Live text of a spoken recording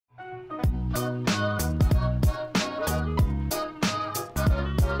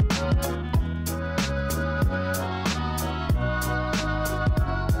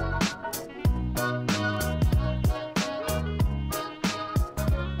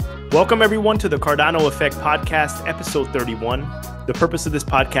Welcome, everyone, to the Cardano Effect podcast, episode 31. The purpose of this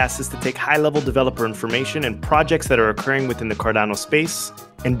podcast is to take high-level developer information and projects that are occurring within the Cardano space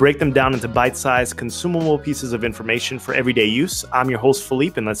and break them down into bite-sized, consumable pieces of information for everyday use. I'm your host,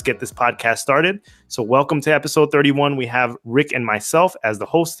 Philippe, and let's get this podcast started. So welcome to episode 31. We have Rick and myself as the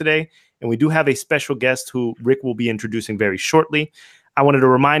host today, and we do have a special guest who Rick will be introducing very shortly. I wanted to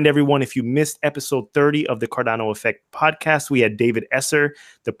remind everyone, if you missed episode 30 of the Cardano Effect podcast, we had David Esser,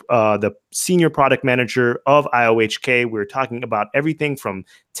 the senior product manager of IOHK. We were talking about everything from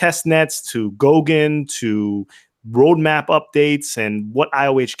test nets to Goguen to roadmap updates and what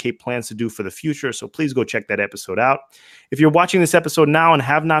IOHK plans to do for the future. So please go check that episode out. If you're watching this episode now and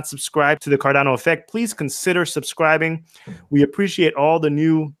have not subscribed to the Cardano Effect, please consider subscribing. We appreciate all the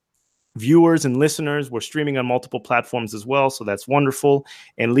new viewers and listeners. We're streaming on multiple platforms as well, so that's wonderful.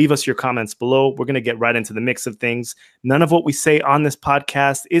 And leave us your comments below. We're going to get right into the mix of things. None of what we say on this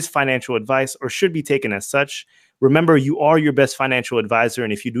podcast is financial advice or should be taken as such. Remember, you are your best financial advisor,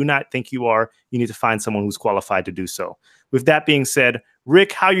 and if you do not think you are, you need to find someone who's qualified to do so. With that being said,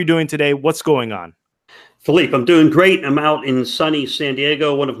 Rick, how are you doing today? What's going on? Philippe, I'm doing great. I'm out in sunny San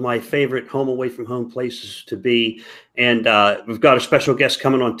Diego, one of my favorite home away from home places to be. And we've got a special guest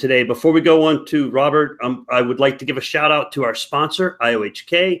coming on today. Before we go on to Robert, I would like to give a shout out to our sponsor,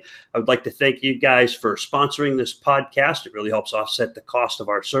 IOHK. I would like to thank you guys for sponsoring this podcast. It really helps offset the cost of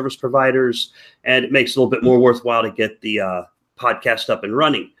our service providers, and it makes it a little bit more worthwhile to get the podcast up and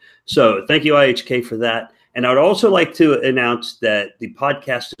running. So thank you, IOHK, for that. And I would also like to announce that the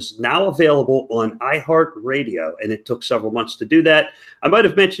podcast is now available on iHeartRadio, and it took several months to do that. I might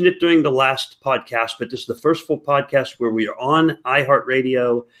have mentioned it during the last podcast, but this is the first full podcast where we are on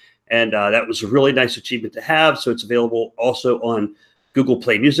iHeartRadio, and that was a really nice achievement to have. So it's available also on Google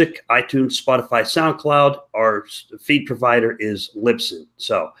Play Music, iTunes, Spotify, SoundCloud. Our feed provider is Libsyn.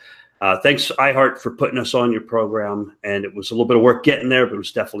 So thanks, iHeart, for putting us on your program. And it was a little bit of work getting there, but it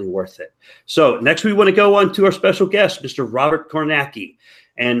was definitely worth it. So next, we want to go on to our special guest, Mr. Robert Kornacki.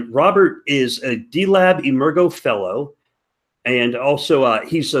 And Robert is a dlab Emurgo Fellow. And also,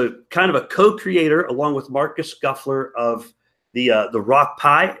 he's a kind of a co-creator, along with Marcus Guffler, of the Rock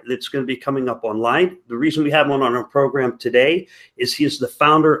Pi that's going to be coming up online. The reason we have him on our program today is he is the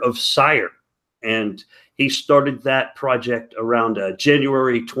founder of Syre. And he started that project around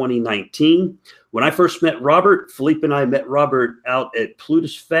January 2019. When I first met Robert, Philippe and I met Robert out at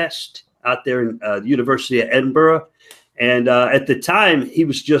Plutus Fest out there in the University of Edinburgh. And at the time, he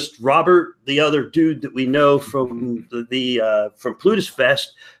was just Robert, the other dude that we know from from Plutus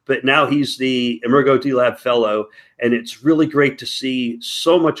Fest. But now he's the Emurgo dlab Fellow. And it's really great to see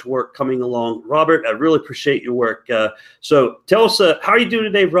so much work coming along. Robert, I really appreciate your work. So tell us, how are you doing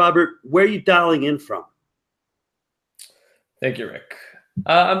today, Robert? Where are you dialing in from? Thank you, Rick.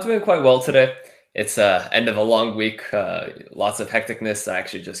 I'm doing quite well today. It's end of a long week, lots of hecticness. I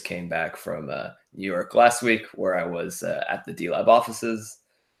actually just came back from New York last week, where I was at the dlab offices,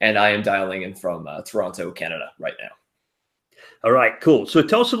 and I am dialing in from Toronto, Canada right now. All right, cool. So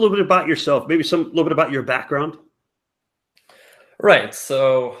tell us a little bit about yourself, maybe a little bit about your background. Right.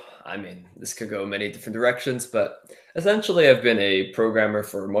 So, I mean, this could go many different directions, but essentially I've been a programmer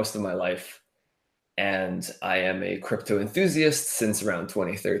for most of my life. And I am a crypto enthusiast since around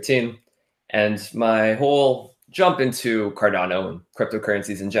 2013. And my whole jump into Cardano and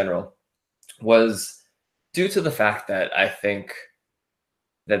cryptocurrencies in general was due to the fact that I think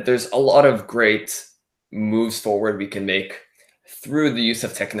that there's a lot of great moves forward we can make through the use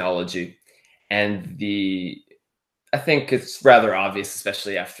of technology. And I think it's rather obvious,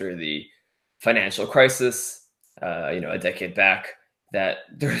 especially after the financial crisis, a decade back, that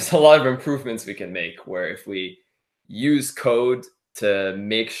there's a lot of improvements we can make, where if we use code to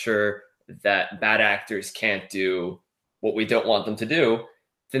make sure that bad actors can't do what we don't want them to do,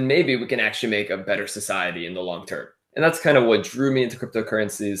 then maybe we can actually make a better society in the long term. And that's kind of what drew me into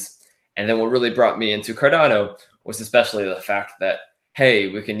cryptocurrencies. And then what really brought me into Cardano was especially the fact that, hey,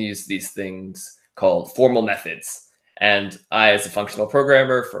 we can use these things called formal methods. And I, as a functional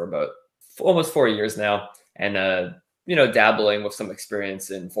programmer for about almost 4 years now, and dabbling with some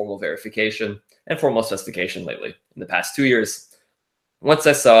experience in formal verification and formal specification lately in the past 2 years. Once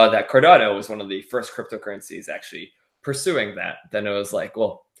I saw that Cardano was one of the first cryptocurrencies actually pursuing that, then it was like,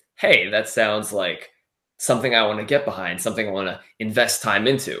 well, hey, that sounds like something I want to get behind, something I want to invest time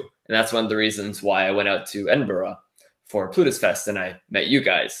into. And that's one of the reasons why I went out to Edinburgh for Plutus Fest and I met you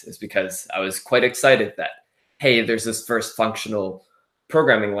guys, is because I was quite excited that, hey, there's this first functional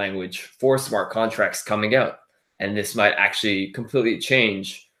programming language for smart contracts coming out. And this might actually completely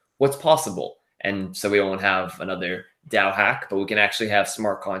change what's possible. And so we won't have another DAO hack, but we can actually have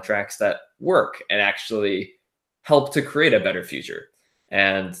smart contracts that work and actually help to create a better future.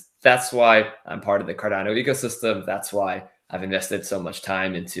 And that's why I'm part of the Cardano ecosystem. That's why I've invested so much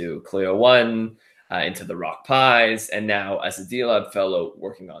time into Clio 1, into the Rock Pies, and now as a dlab fellow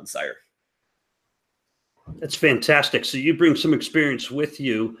working on Syre. That's fantastic. So you bring some experience with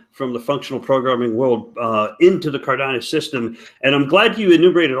you from the functional programming world into the Cardano system. And I'm glad you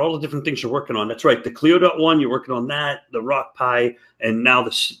enumerated all the different things you're working on. That's right. The Clio.1, you're working on that, the Rock Pi, and now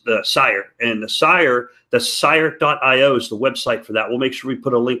the Syre. And the Syre.io is the website for that. We'll make sure we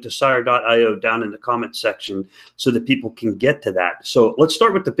put a link to Syre.io down in the comment section so that people can get to that. So let's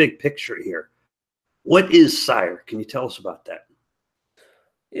start with the big picture here. What is Syre? Can you tell us about that?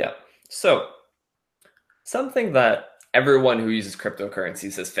 Yeah. So something that everyone who uses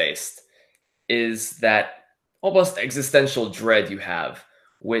cryptocurrencies has faced is that almost existential dread you have,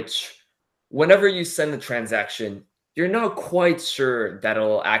 which whenever you send a transaction, you're not quite sure that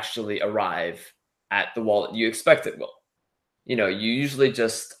it'll actually arrive at the wallet you expect it will. You know, you usually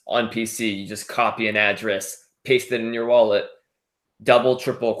just on PC, you just copy an address, paste it in your wallet, double,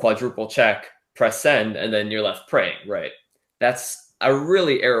 triple, quadruple check, press send, and then you're left praying, right? That's a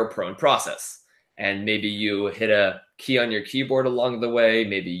really error-prone process. And maybe you hit a key on your keyboard along the way.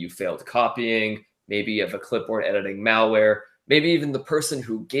 Maybe you failed copying. Maybe you have a clipboard editing malware. Maybe even the person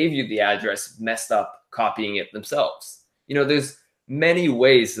who gave you the address messed up copying it themselves. You know, there's many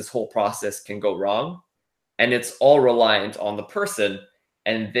ways this whole process can go wrong. And it's all reliant on the person.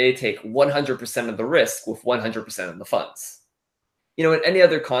 And they take 100% of the risk with 100% of the funds. You know, in any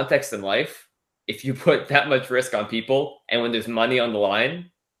other context in life, if you put that much risk on people and when there's money on the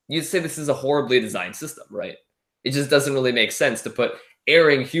line, you'd say this is a horribly designed system, right? It just doesn't really make sense to put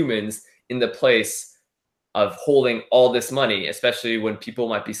erring humans in the place of holding all this money, especially when people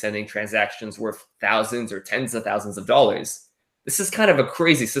might be sending transactions worth thousands or tens of thousands of dollars. This is kind of a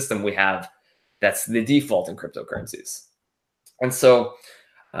crazy system we have that's the default in cryptocurrencies. And so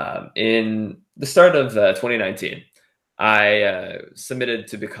in the start of 2019, I submitted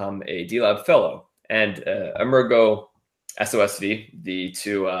to become a dlab fellow, and Emurgo SOSV, the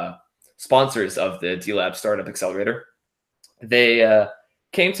two sponsors of the dlab Startup Accelerator, they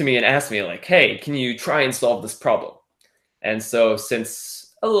came to me and asked me, like, hey, can you try and solve this problem? And so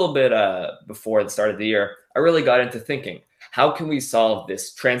since a little bit before the start of the year, I really got into thinking, how can we solve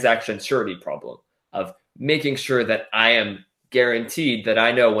this transaction surety problem of making sure that I am guaranteed that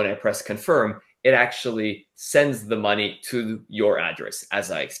I know when I press confirm, it actually sends the money to your address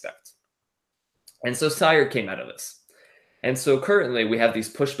as I expect. And so Syre came out of this. And so currently we have these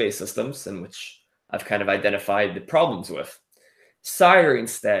push-based systems in which I've kind of identified the problems with. Syre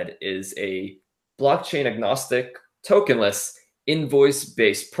instead is a blockchain agnostic, tokenless,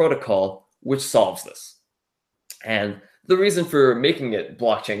 invoice-based protocol which solves this. And the reason for making it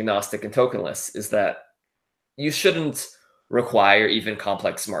blockchain agnostic and tokenless is that you shouldn't require even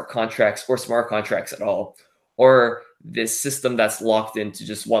complex smart contracts or smart contracts at all, or this system that's locked into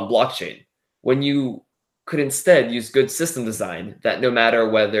just one blockchain. When you could instead use good system design that no matter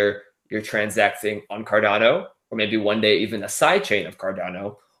whether you're transacting on Cardano, or maybe one day even a side chain of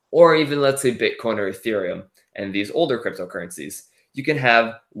Cardano, or even let's say Bitcoin or Ethereum and these older cryptocurrencies, you can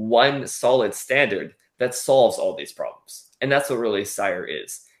have one solid standard that solves all these problems. And that's what really Syre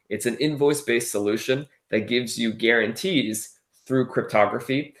is. It's an invoice-based solution that gives you guarantees through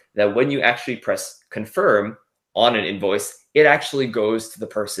cryptography that when you actually press confirm on an invoice, it actually goes to the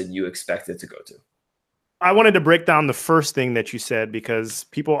person you expect it to go to. I wanted to break down the first thing that you said, because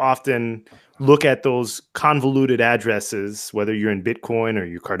people often look at those convoluted addresses, whether you're in Bitcoin or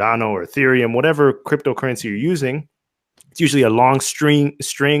you're Cardano or Ethereum, whatever cryptocurrency you're using. It's usually a long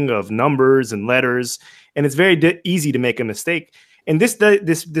string of numbers and letters, and it's very easy to make a mistake. And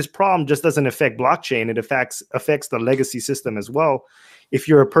this problem just doesn't affect blockchain. It affects the legacy system as well. If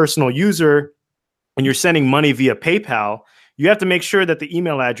you're a personal user and you're sending money via PayPal, you have to make sure that the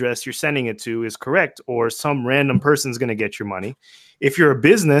email address you're sending it to is correct, or some random person's going to get your money. If you're a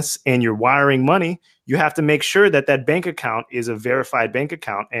business and you're wiring money, you have to make sure that that bank account is a verified bank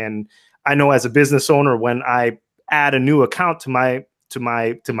account. And I know as a business owner, when I add a new account to my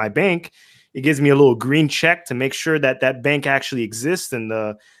bank, it gives me a little green check to make sure that that bank actually exists and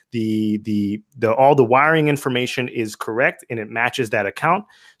all the wiring information is correct and it matches that account.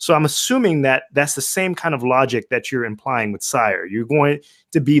 So I'm assuming that that's the same kind of logic that you're implying with Syre. You're going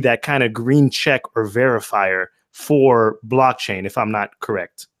to be that kind of green check or verifier for blockchain, if I'm not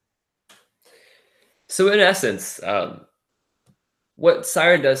correct. So in essence, what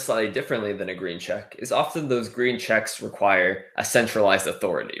Syre does slightly differently than a green check is often those green checks require a centralized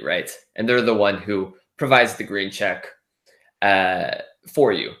authority, right? And they're the one who provides the green check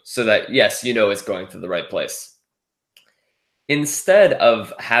for you so that, yes, you know it's going to the right place. Instead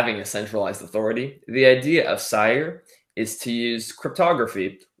of having a centralized authority, the idea of Syre is to use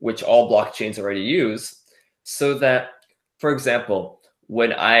cryptography, which all blockchains already use, so that, for example,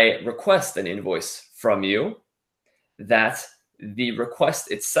 when I request an invoice from you, that the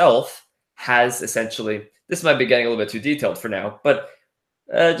request itself has essentially, this might be getting a little bit too detailed for now, but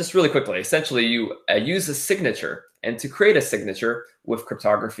just really quickly, essentially you use a signature. And to create a signature with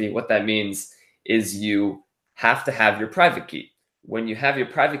cryptography, what that means is you have to have your private key. When you have your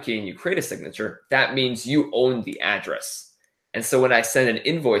private key and you create a signature, that means you own the address. And so when I send an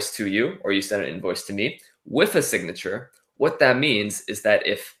invoice to you, or you send an invoice to me with a signature, what that means is that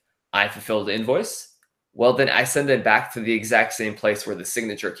if I fulfill the invoice, well, then I send it back to the exact same place where the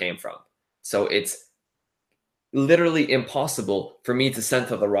signature came from. So it's literally impossible for me to send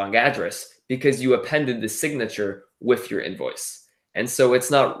to the wrong address because you appended the signature with your invoice. And so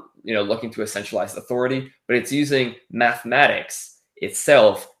it's not, looking to a centralized authority, but it's using mathematics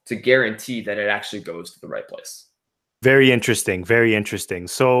itself to guarantee that it actually goes to the right place. Very interesting. Very interesting.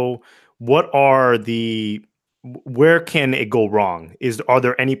 So where can it go wrong? Are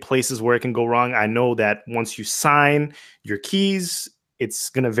there any places where it can go wrong? I know that once you sign your keys,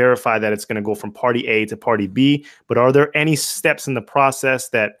 it's going to verify that it's going to go from party A to party B. But are there any steps in the process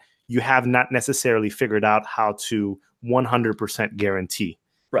that you have not necessarily figured out how to 100% guarantee?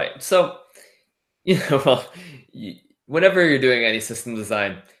 Right. So, whenever you're doing any system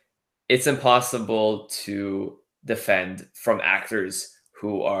design, it's impossible to defend from actors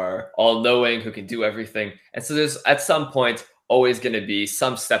who are all-knowing, who can do everything. And so there's at some point always going to be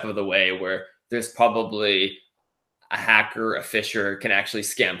some step of the way where there's probably a hacker, a phisher can actually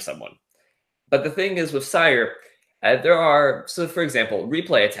scam someone. But the thing is with Syre, so for example,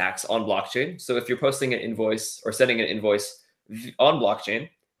 replay attacks on blockchain. So if you're posting an invoice or sending an invoice on blockchain,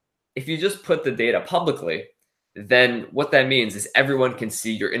 if you just put the data publicly, then what that means is everyone can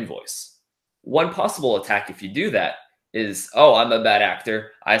see your invoice. One possible attack, if you do that, is, oh, I'm a bad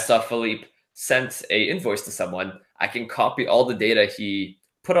actor. I saw Philippe sent a invoice to someone. I can copy all the data he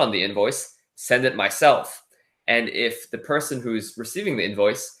put on the invoice, send it myself. And if the person who's receiving the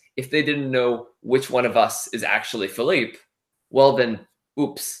invoice, if they didn't know which one of us is actually Philippe, well then,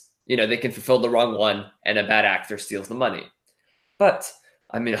 oops, they can fulfill the wrong one and a bad actor steals the money. But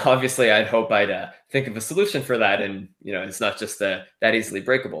obviously I'd hope I'd think of a solution for that. And, it's not just that easily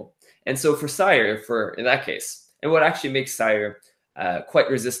breakable. And so for Syre, in that case, and what actually makes Syre quite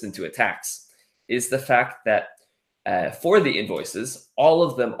resistant to attacks is the fact that for the invoices, all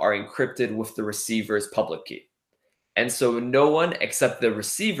of them are encrypted with the receiver's public key. And so no one except the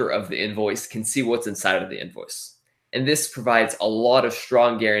receiver of the invoice can see what's inside of the invoice. And this provides a lot of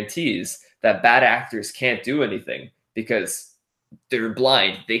strong guarantees that bad actors can't do anything because they're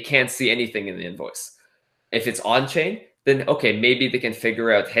blind. They can't see anything in the invoice. If it's on-chain, then okay, maybe they can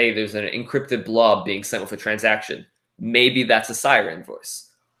figure out, hey, there's an encrypted blob being sent with a transaction. Maybe that's a Syre invoice.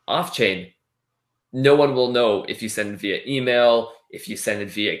 Off-chain, no one will know if you send it via email, if you send it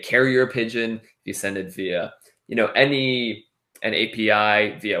via carrier pigeon, if you send it via an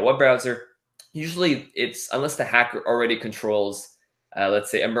API via web browser. Usually it's, unless the hacker already controls,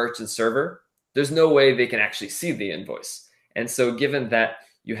 let's say, a merchant server, there's no way they can actually see the invoice. And so given that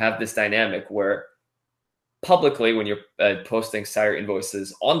you have this dynamic where publicly, when you're posting Syre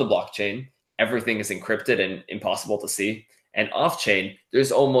invoices on the blockchain, everything is encrypted and impossible to see. And off-chain,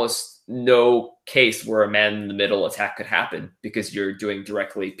 there's almost no case where a man-in-the-middle attack could happen because you're doing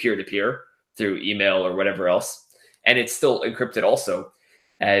directly peer-to-peer through email or whatever else. And it's still encrypted also.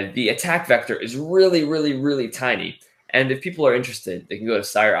 The attack vector is really, really, really tiny. And if people are interested, they can go to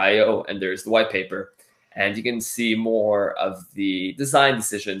Syre.io and there's the white paper. And you can see more of the design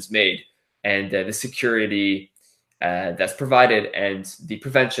decisions made and the security that's provided and the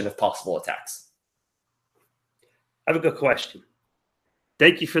prevention of possible attacks. I have a good question.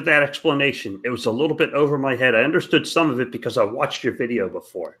 Thank you for that explanation. It was a little bit over my head. I understood some of it because I watched your video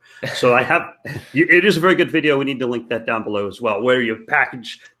before. So it is a very good video. We need to link that down below as well, where you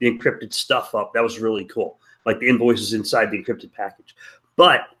package the encrypted stuff up. That was really cool. Like the invoices inside the encrypted package.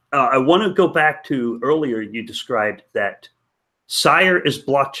 But I want to go back to earlier, you described that Syre is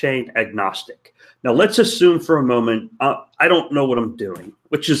blockchain agnostic. Now, let's assume for a moment, I don't know what I'm doing,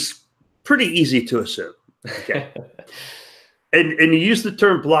 which is pretty easy to assume. Okay. And you use the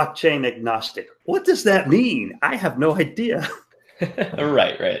term blockchain agnostic. What does that mean? I have no idea.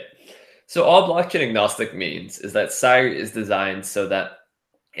 Right. So all blockchain agnostic means is that Syre is designed so that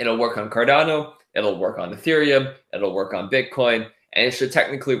it'll work on Cardano, it'll work on Ethereum, it'll work on Bitcoin, and it should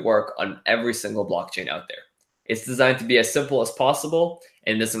technically work on every single blockchain out there. It's designed to be as simple as possible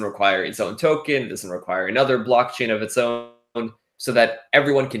and doesn't require its own token, doesn't require another blockchain of its own, so that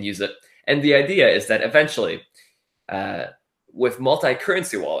everyone can use it. And the idea is that eventually, with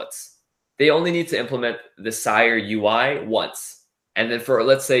multi-currency wallets, they only need to implement the Syre UI once. And then for,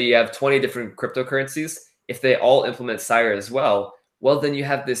 let's say you have 20 different cryptocurrencies, if they all implement Syre as well, then you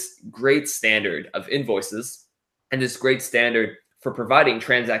have this great standard of invoices and this great standard for providing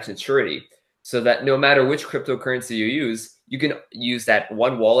transaction surety, so that no matter which cryptocurrency you can use that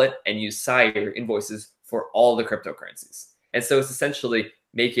one wallet and use Syre invoices for all the cryptocurrencies. And so it's essentially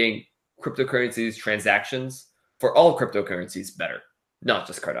making cryptocurrencies transactions for all cryptocurrencies better, not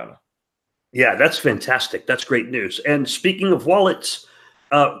just Cardano. Yeah, that's fantastic. That's great news. And speaking of wallets,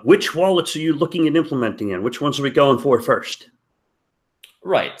 which wallets are you looking at implementing in? Which ones are we going for first?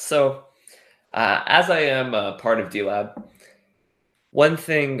 Right. So as I am a part of dlab, one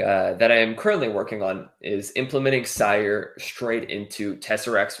thing that I am currently working on is implementing Syre straight into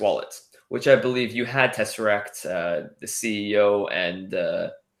Tesseract's wallets, which I believe you had Tesseract, the CEO and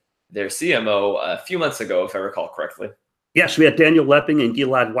their CMO a few months ago, if I recall correctly. Yes, we had Daniel Lepping and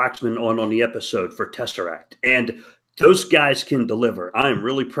Gilad Waxman on the episode for Tesseract, and those guys can deliver. I'm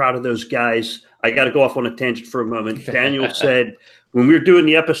really proud of those guys. I got to go off on a tangent for a moment. Daniel said, when we were doing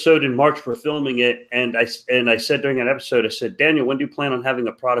the episode in March, we're filming it, and I said during that episode, I said, Daniel, when do you plan on having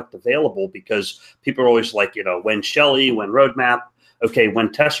a product available? Because people are always like, when Shelley, when Roadmap, okay, when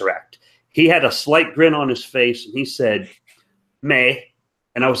Tesseract. He had a slight grin on his face, and he said, May.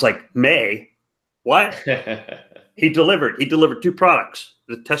 And I was like, May? What? He delivered. He delivered 2 products,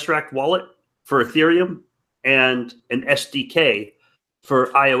 the Tesseract wallet for Ethereum and an SDK for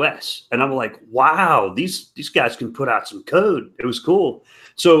iOS. And I'm like, wow, these guys can put out some code. It was cool.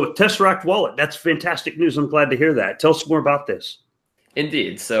 So Tesseract wallet, that's fantastic news. I'm glad to hear that. Tell us more about this.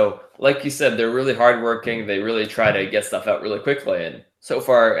 Indeed. So like you said, they're really hardworking. They really try to get stuff out really quickly. And so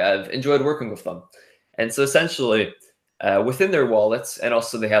far, I've enjoyed working with them. And so essentially, within their wallets, and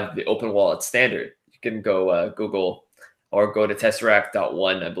also they have the open wallet standard. You can go Google or go to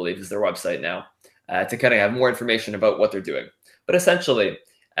Tesseract.one, I believe is their website now, to kind of have more information about what they're doing. But essentially,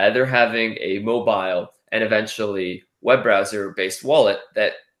 they're having a mobile and eventually web browser-based wallet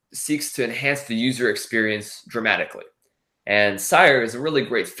that seeks to enhance the user experience dramatically. And Syre is a really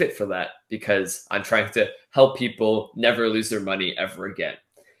great fit for that, because I'm trying to help people never lose their money ever again.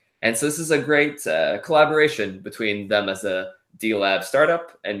 And so this is a great collaboration between them as a dlab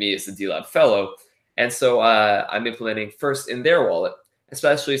startup and me as a dlab fellow. And so I'm implementing first in their wallet,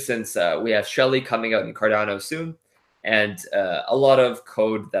 especially since we have Shelley coming out in Cardano soon, and a lot of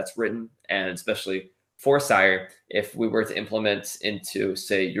code that's written, and especially for Syre, if we were to implement into,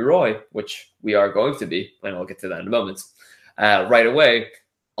 say, Yoroi, which we are going to be, and I'll get to that in a moment, right away,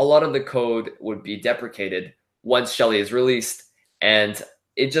 a lot of the code would be deprecated once Shelley is released, and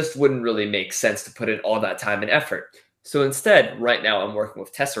it just wouldn't really make sense to put in all that time and effort. So instead, right now, I'm working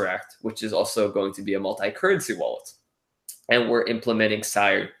with Tesseract, which is also going to be a multi-currency wallet. And we're implementing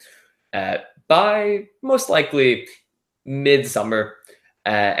Syre by most likely mid-summer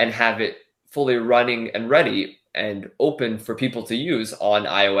and have it fully running and ready and open for people to use on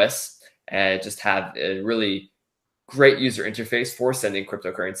iOS, and just have a really great user interface for sending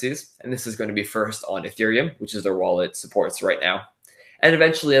cryptocurrencies. And this is going to be first on Ethereum, which is their wallet supports right now. And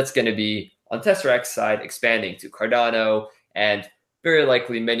eventually that's going to be on Tesseract's side, expanding to Cardano and very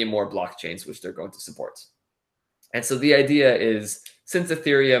likely many more blockchains, which they're going to support. And so the idea is, since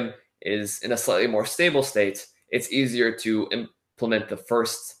Ethereum is in a slightly more stable state, it's easier to implement the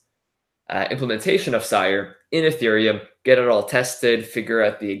first implementation of Syre in Ethereum, get it all tested, figure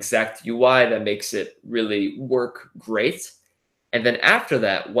out the exact UI that makes it really work great. And then after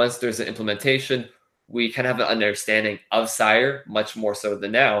that, once there's an implementation, we can have an understanding of Syre much more so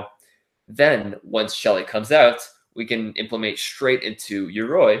than now. Then once Shelley comes out, we can implement straight into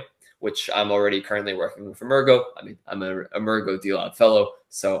Yoroi, which I'm already currently working with Emurgo. I mean, I'm an Emurgo dlab fellow,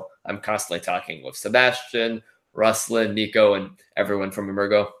 so I'm constantly talking with Sebastian, Ruslan, Nico, and everyone from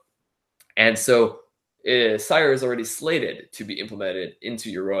Emurgo. And so Syre is already slated to be implemented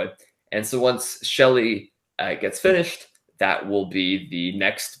into Yoroi. And so once Shelley gets finished, that will be the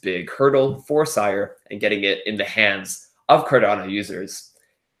next big hurdle for Syre and getting it in the hands of Cardano users.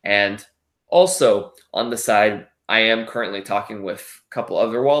 And also on the side, I am currently talking with a couple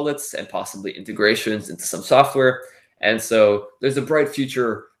other wallets and possibly integrations into some software. And so there's a bright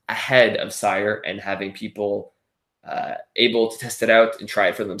future ahead of Syre, and having people able to test it out and try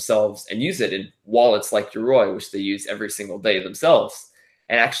it for themselves and use it in wallets like Yoroi, which they use every single day themselves,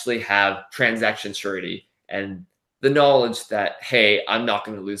 and actually have transaction surety and the knowledge that, hey, I'm not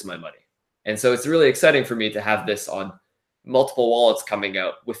going to lose my money. And so it's really exciting for me to have this on multiple wallets coming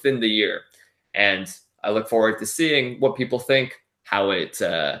out within the year. And I look forward to seeing what people think, how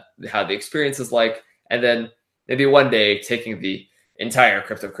the experience is like, and then maybe one day taking the entire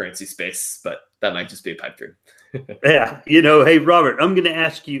cryptocurrency space, but that might just be a pipe dream. Yeah. You know, hey, Robert, I'm going to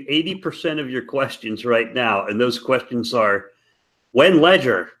ask you 80% of your questions right now. And those questions are, when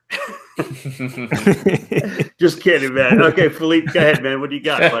Ledger? Just kidding, man. Okay, Philippe, go ahead, man. What do you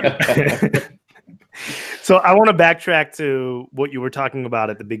got, buddy? So I want to backtrack to what you were talking about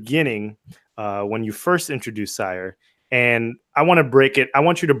at the beginning when you first introduced Syre. And I want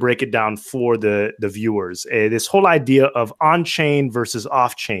you to break it down for the viewers. This whole idea of on-chain versus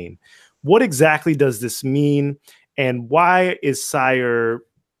off-chain. What exactly does this mean? And why is Syre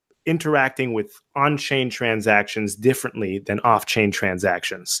interacting with on-chain transactions differently than off-chain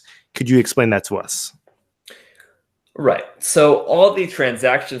transactions? Could you explain that to us? Right. So all the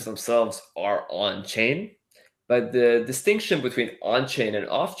transactions themselves are on-chain, but the distinction between on-chain and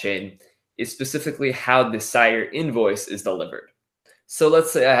off-chain is specifically how the Syre invoice is delivered. So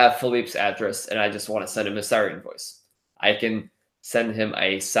let's say I have Philippe's address and I just want to send him a Syre invoice. I can send him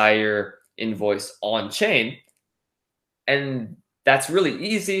a Syre invoice on-chain, and that's really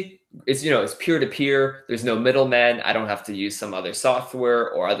easy. It's, it's peer-to-peer. There's no middleman. I don't have to use some other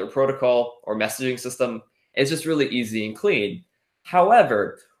software or other protocol or messaging system. It's just really easy and clean.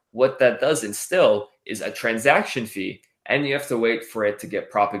 However, what that does instill is a transaction fee, and you have to wait for it to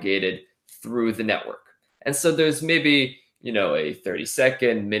get propagated through the network. And so there's maybe, a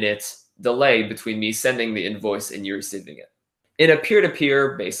 30-second, minute delay between me sending the invoice and you receiving it. In a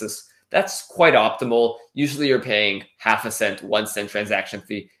peer-to-peer basis, that's quite optimal. Usually you're paying half a cent, 1 cent transaction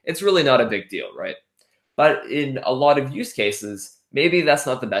fee. It's really not a big deal, right? But in a lot of use cases, maybe that's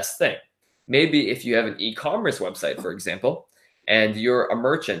not the best thing. Maybe if you have an e-commerce website, for example, and you're a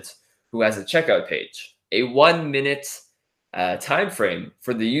merchant who has a checkout page, a 1 minute time frame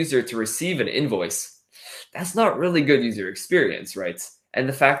for the user to receive an invoice, that's not really good user experience, right? And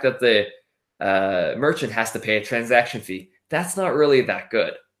the fact that the merchant has to pay a transaction fee, that's not really that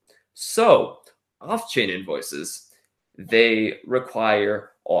good. So off-chain invoices, they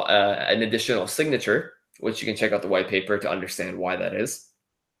require an additional signature, which you can check out the white paper to understand why that is.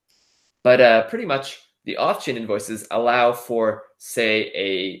 But pretty much the off-chain invoices allow for, say,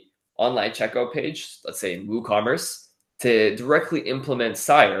 a online checkout page, let's say in WooCommerce, to directly implement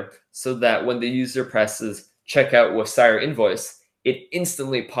Syre so that when the user presses checkout with Syre invoice, it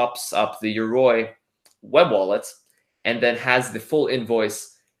instantly pops up the Yoroi web wallet and then has the full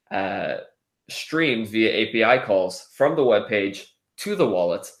invoice streamed via API calls from the web page to the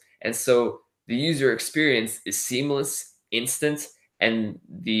wallet. And so the user experience is seamless, instant, and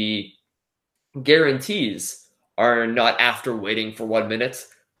the guarantees are not after waiting for 1 minute,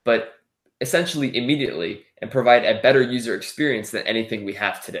 but essentially immediately, and provide a better user experience than anything we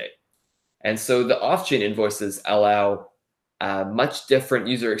have today. And so the off-chain invoices allow much different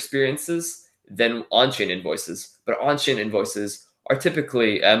user experiences than on-chain invoices, but on-chain invoices are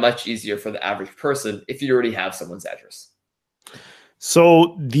typically much easier for the average person if you already have someone's address.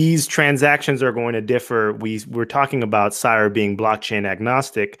 So these transactions are going to differ. We're talking about Syre being blockchain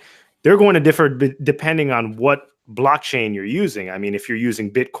agnostic. They're going to differ depending on what blockchain you're using. I mean, if you're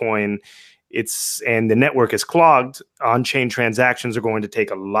using Bitcoin, and the network is clogged, on-chain transactions are going to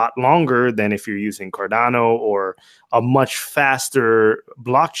take a lot longer than if you're using Cardano or a much faster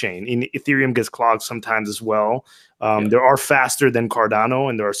blockchain. Ethereum gets clogged sometimes as well. There are faster than Cardano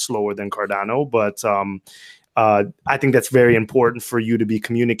and there are slower than Cardano, but I think that's very important for you to be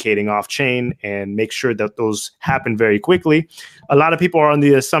communicating off-chain and make sure that those happen very quickly. A lot of people are on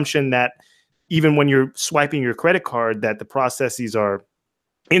the assumption that even when you're swiping your credit card, that the processes are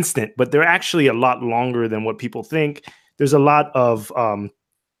instant, but they're actually a lot longer than what people think. There's a lot of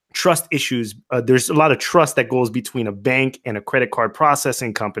trust issues. There's a lot of trust that goes between a bank and a credit card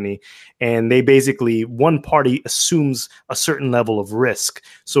processing company. And they basically, one party assumes a certain level of risk.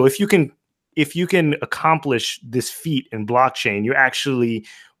 So if you can accomplish this feat in blockchain, you're actually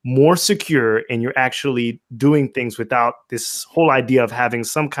more secure and you're actually doing things without this whole idea of having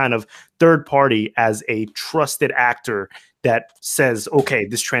some kind of third party as a trusted actor that says, okay,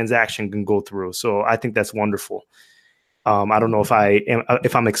 this transaction can go through. So I think that's wonderful. I don't know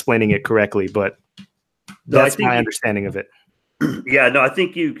if I'm explaining it correctly, but that's my understanding of it. Yeah, no, I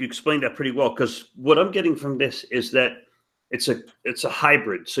think you explained that pretty well, because what I'm getting from this is that it's a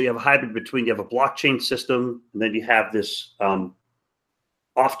hybrid. So you have a hybrid between, you have a blockchain system and then you have this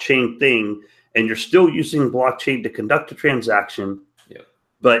off-chain thing, and you're still using blockchain to conduct a transaction. Yeah.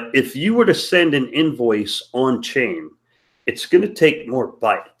 But if you were to send an invoice on chain, it's going to take more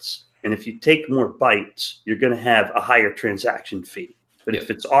bytes. And if you take more bytes, you're going to have a higher transaction fee. But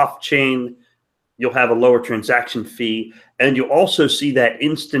if it's off chain, you'll have a lower transaction fee. And you'll also see that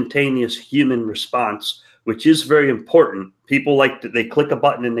instantaneous human response, which is very important. People like they click a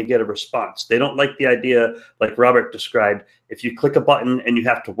button and they get a response. They don't like the idea, like Robert described, if you click a button and you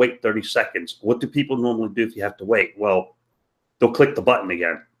have to wait 30 seconds. What do people normally do if you have to wait? Well, they'll click the button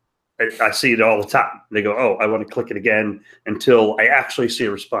again. I see it all the time. They go, oh, I want to click it again until I actually see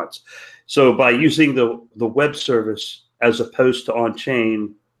a response. So by using the web service as opposed to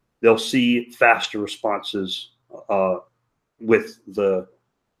on-chain, they'll see faster responses with the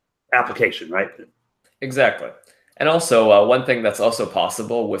application, right? Exactly. And also, one thing that's also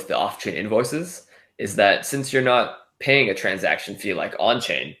possible with the off-chain invoices is that since you're not paying a transaction fee like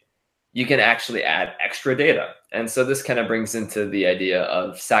on-chain, you can actually add extra data. And so this kind of brings into the idea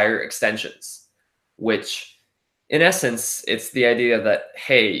of Syre extensions, which in essence, it's the idea that,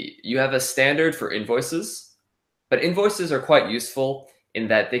 hey, you have a standard for invoices, but invoices are quite useful in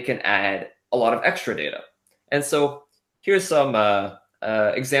that they can add a lot of extra data. And so here's some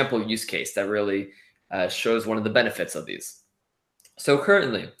example use case that really shows one of the benefits of these. So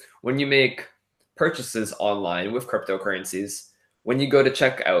currently, when you make purchases online with cryptocurrencies, when you go to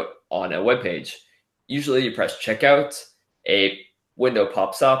checkout on a web page, usually you press checkout, a window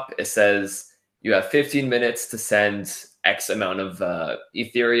pops up, it says you have 15 minutes to send X amount of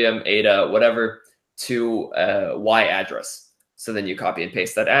Ethereum, ADA, whatever, to Y address. So then you copy and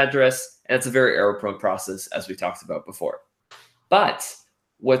paste that address, and it's a very error-prone process, as we talked about before. But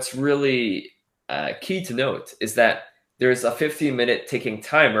what's really key to note is that there's a 15-minute ticking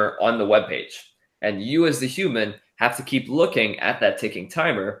timer on the web page, and you as the human have to keep looking at that ticking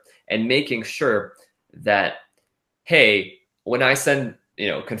timer and making sure that, hey, when I send,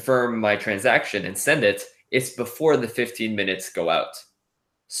 confirm my transaction and send it, it's before the 15 minutes go out.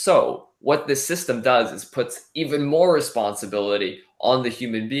 So what this system does is puts even more responsibility on the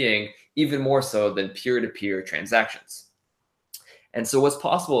human being, even more so than peer-to-peer transactions. And so what's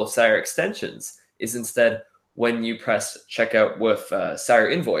possible with Syre extensions is instead, when you press checkout with Syre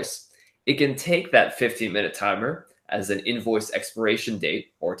invoice, it can take that 15-minute timer as an invoice expiration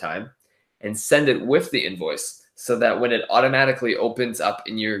date or time and send it with the invoice so that when it automatically opens up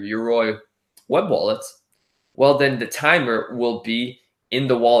in your Yoroi web wallet, well, then the timer will be in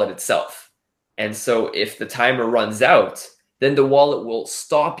the wallet itself. And so if the timer runs out, then the wallet will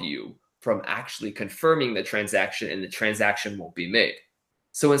stop you from actually confirming the transaction and the transaction won't be made.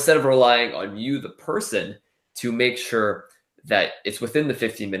 So instead of relying on you, the person, to make sure that it's within the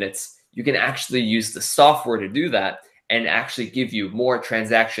 15 minutes, you can actually use the software to do that and actually give you more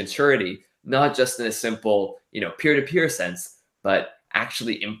transaction surety, not just in a simple, peer-to-peer sense, but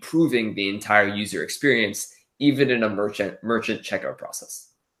actually improving the entire user experience, even in a merchant checkout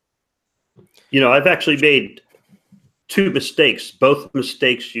process. I've actually made two mistakes, both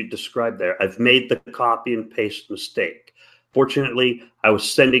mistakes you described there. I've made the copy and paste mistake. Fortunately, I was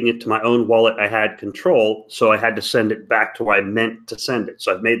sending it to my own wallet. I had control, so I had to send it back to where I meant to send it.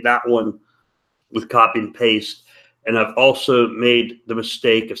 So I've made that one with copy and paste. And I've also made the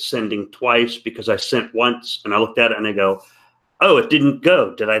mistake of sending twice because I sent once and I looked at it and I go, oh, it didn't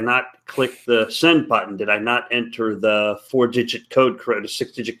go. Did I not click the send button? Did I not enter the 4-digit code correct, the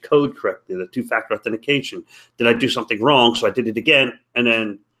 6-digit code correctly, the 2-factor authentication? Did I do something wrong? So I did it again. And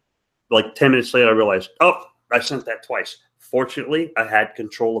then like 10 minutes later, I realized, oh, I sent that twice. Fortunately, I had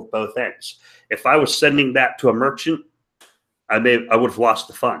control of both ends. If I was sending that to a merchant, I would have lost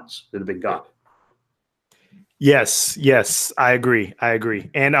the funds. It would have been gone. Yes, I agree.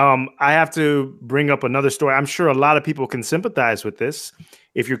 And I have to bring up another story. I'm sure a lot of people can sympathize with this.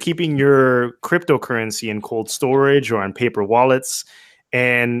 If you're keeping your cryptocurrency in cold storage or on paper wallets,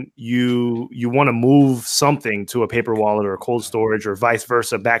 and you want to move something to a paper wallet or a cold storage or vice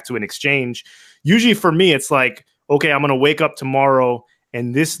versa back to an exchange, usually for me, it's like, okay, I'm going to wake up tomorrow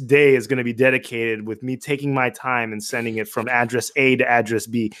and this day is going to be dedicated with me taking my time and sending it from address A to address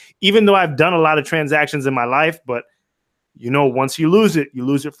B, even though I've done a lot of transactions in my life. But, once you lose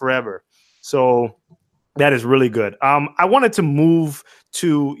it forever. So that is really good. I wanted to move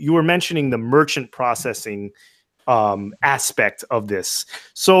to, you were mentioning the merchant processing aspect of this.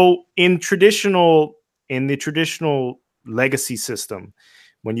 So in the traditional legacy system,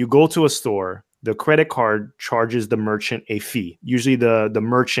 when you go to a store, the credit card charges the merchant a fee. Usually the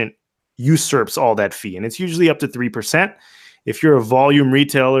merchant usurps all that fee, and it's usually up to 3%. If you're a volume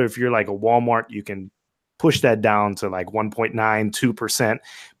retailer, if you're like a Walmart, you can push that down to like 1.92%,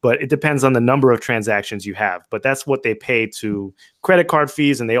 but it depends on the number of transactions you have. But that's what they pay to credit card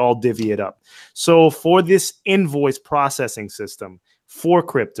fees, and they all divvy it up. So for this invoice processing system for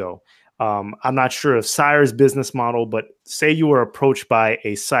crypto, I'm not sure of Syre's business model, but say you were approached by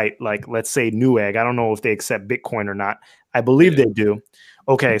a site like, let's say, Newegg. I don't know if they accept Bitcoin or not. I believe they do.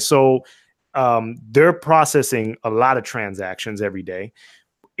 Okay, so they're processing a lot of transactions every day.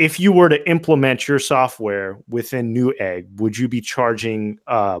 If you were to implement your software within Newegg, would you be charging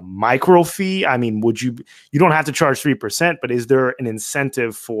a micro fee? I mean, you don't have to charge 3%, but is there an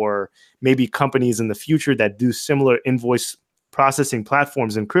incentive for maybe companies in the future that do similar invoice processing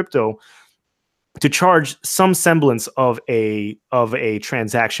platforms in crypto to charge some semblance of a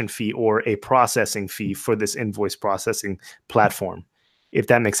transaction fee or a processing fee for this invoice processing platform, if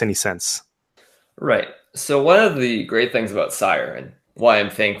that makes any sense? Right. So one of the great things about Syre, and why I'm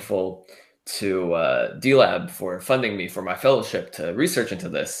thankful to dlab for funding me for my fellowship to research into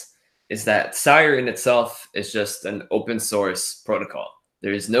this, is that Syre in itself is just an open source protocol.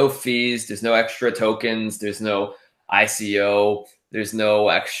 There's no fees, there's no extra tokens, there's no ICO, there's no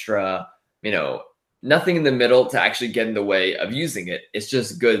extra, nothing in the middle to actually get in the way of using it. It's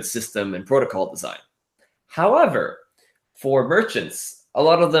just good system and protocol design. However, for merchants, a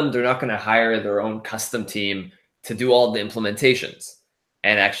lot of them, they're not going to hire their own custom team to do all the implementations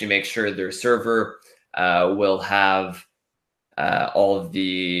and actually make sure their server will have all of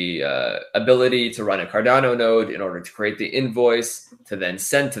the ability to run a Cardano node in order to create the invoice to then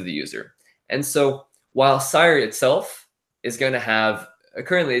send to the user. And so while Syre itself is going to have,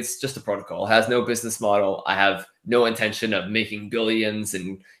 currently it's just a protocol, has no business model. I have no intention of making billions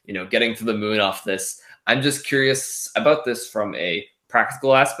and getting to the moon off this. I'm just curious about this from a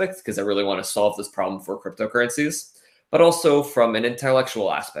practical aspect, because I really want to solve this problem for cryptocurrencies, but also from an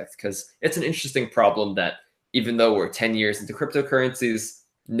intellectual aspect, because it's an interesting problem that even though we're 10 years into cryptocurrencies,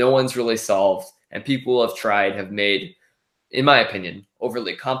 no one's really solved, and people have made, in my opinion,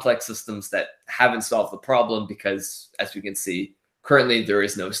 overly complex systems that haven't solved the problem because, as we can see, currently there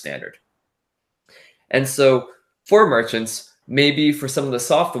is no standard. And so for merchants, maybe for some of the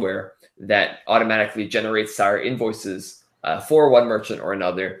software that automatically generates Syre invoices for one merchant or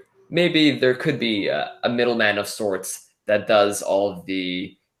another, maybe there could be a middleman of sorts that does all of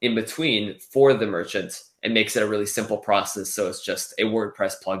the in-between for the merchant and makes it a really simple process. So it's just a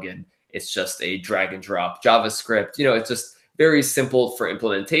WordPress plugin. It's just a drag and drop JavaScript. It's just very simple for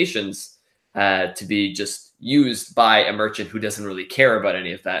implementations to be just used by a merchant who doesn't really care about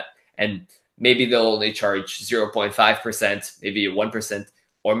any of that. And maybe they'll only charge 0.5%, maybe 1%,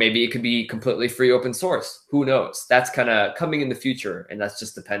 or maybe it could be completely free open source. Who knows? That's kind of coming in the future, and that's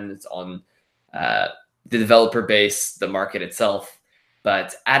just dependent on the developer base, the market itself.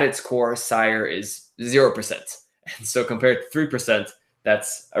 But at its core, Syre is 0%. And so compared to 3%,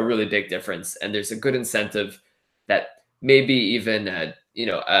 that's a really big difference. And there's a good incentive that maybe even,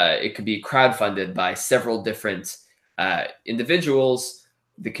 it could be crowdfunded by several different individuals,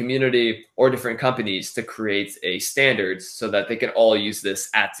 the community, or different companies to create a standard so that they can all use this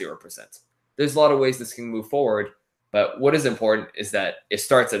at 0%. There's a lot of ways this can move forward, but what is important is that it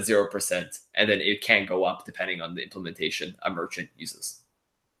starts at 0% and then it can go up depending on the implementation a merchant uses.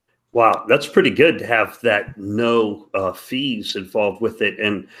 Wow, that's pretty good to have that no fees involved with it.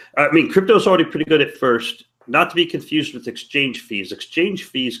 And I mean, crypto's already pretty good at first. Not to be confused with exchange fees. Exchange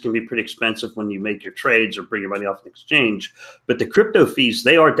fees can be pretty expensive when you make your trades or bring your money off an exchange. But the crypto fees,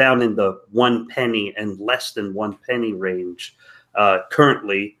 they are down in the 1 penny and less than 1 penny range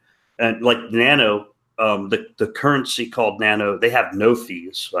currently. And like Nano, the currency called Nano, they have no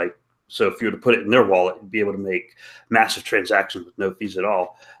fees. Like, so if you were to put it in their wallet, you'd be able to make massive transactions with no fees at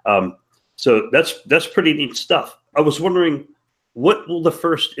all. So that's pretty neat stuff. I was wondering, what will the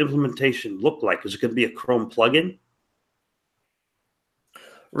first implementation look like? Is it going to be a Chrome plugin?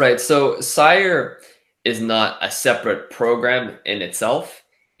 Right. So Syre is not a separate program in itself.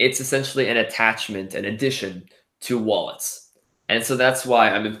 It's essentially an attachment, an addition to wallets. And so that's why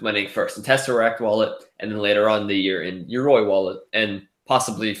I'm implementing first in Tesseract wallet, and then later on in the year in Yoroi wallet, and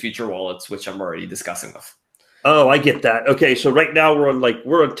possibly future wallets, which I'm already discussing with. Oh, I get that. Okay, so right now we're on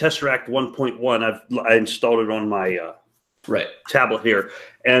Tesseract 1.1. I installed it on my tablet here,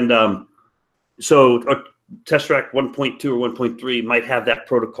 and so Tesseract 1.2 or 1.3 might have that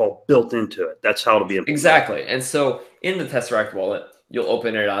protocol built into it. That's how it'll be implemented. Exactly. And so in the Tesseract wallet, you'll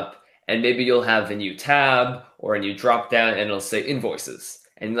open it up, and maybe you'll have a new tab or a new drop down, and it'll say invoices.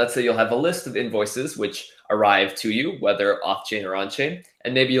 And let's say you'll have a list of invoices which arrive to you, whether off-chain or on-chain.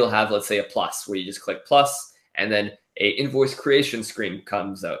 And maybe you'll have, let's say, a plus where you just click plus, and then a invoice creation screen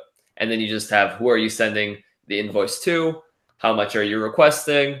comes out. And then you just have, who are you sending the invoice to? How much are you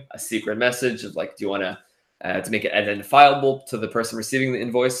requesting? A secret message of like, do you want to make it identifiable to the person receiving the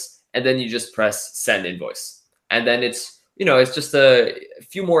invoice? And then you just press send invoice. And then it's, it's just a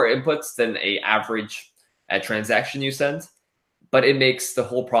few more inputs than a average transaction you send, but it makes the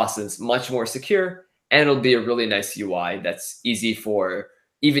whole process much more secure, and it'll be a really nice UI that's easy for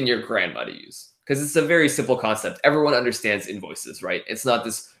even your grandma to use, because it's a very simple concept. Everyone understands invoices, right? It's not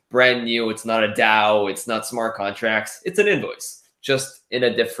this brand new, it's not a DAO, it's not smart contracts, it's an invoice, just in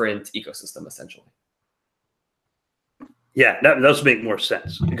a different ecosystem, essentially. Yeah, that does make more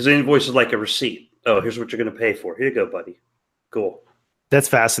sense, because an invoice is like a receipt. Oh, here's what you're going to pay for. Here you go, buddy. Cool. That's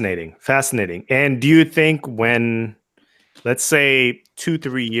fascinating. Fascinating. And do you think when, let's say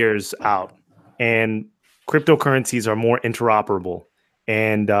 2-3 years out, and cryptocurrencies are more interoperable,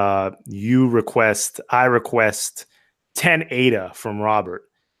 and I request 10 ADA from Robert,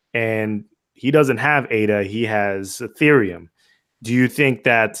 and he doesn't have ADA, he has Ethereum. Do you think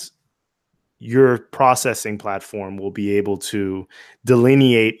that your processing platform will be able to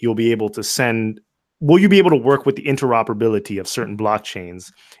delineate, will you be able to work with the interoperability of certain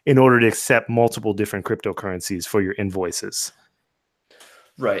blockchains in order to accept multiple different cryptocurrencies for your invoices?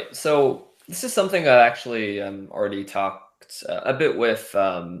 Right. So this is something I actually already talked a bit with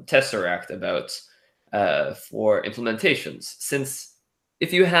Tesseract about for implementations. Since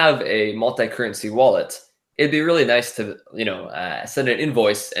if you have a multi-currency wallet, it'd be really nice to send an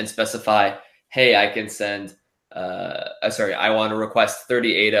invoice and specify, hey, I can send, I want to request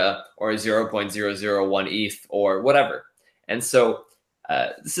 30 ADA or 0.001 ETH or whatever. And so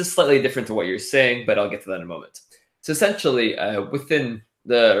this is slightly different to what you're saying, but I'll get to that in a moment. So essentially, within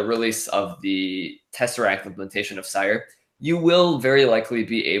the release of the Tesseract implementation of Syre, you will very likely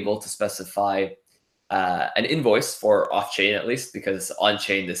be able to specify an invoice for off-chain, at least, because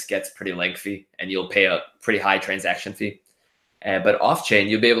on-chain this gets pretty lengthy and you'll pay a pretty high transaction fee. But off-chain,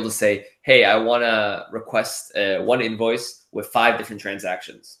 you'll be able to say, hey, I want to request one invoice with 5 different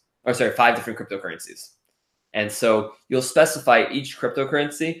transactions, or sorry, 5 different cryptocurrencies. And so you'll specify each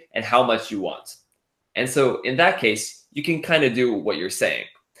cryptocurrency and how much you want. And so in that case, you can kind of do what you're saying.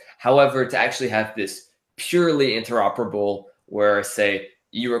 However, to actually have this purely interoperable, where say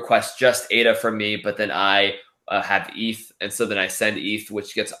you request just ADA from me, but then I have ETH, and so then I send ETH,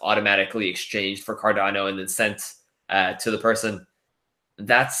 which gets automatically exchanged for Cardano and then sent to the person,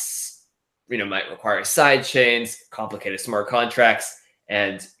 that's might require side chains, complicated smart contracts.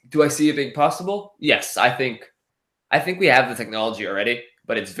 And do I see it being possible? Yes, I think we have the technology already,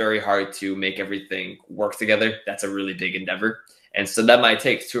 but it's very hard to make everything work together. That's a really big endeavor, and so that might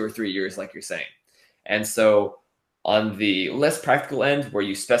take 2 or 3 years, like you're saying. And so on the less practical end, where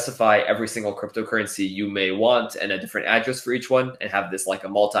you specify every single cryptocurrency you may want and a different address for each one, and have this like a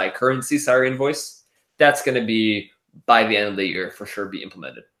multi-currency Syre invoice, that's going to be, by the end of the year, for sure be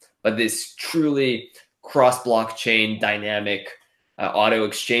implemented. But this truly cross-blockchain dynamic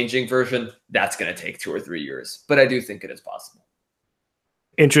auto-exchanging version, that's going to take 2 or 3 years. But I do think it is possible.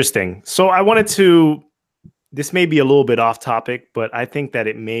 Interesting. So I wanted to, this may be a little bit off topic, but I think that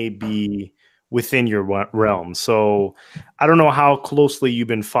it may be within your realm. So I don't know how closely you've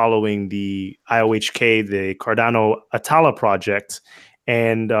been following the IOHK, the Cardano Atala project.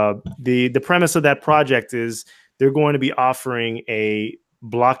 And the premise of that project is they're going to be offering a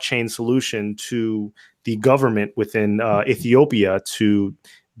blockchain solution to the government within Ethiopia to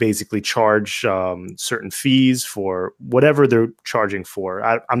basically charge certain fees for whatever they're charging for.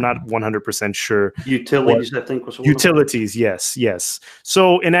 I'm not 100% sure. Utilities, I think was one utilities. Yes, yes.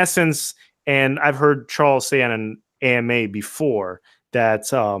 So in essence, and I've heard Charles say on an AMA before that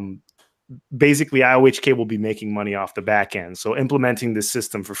basically IOHK will be making money off the back end. So implementing this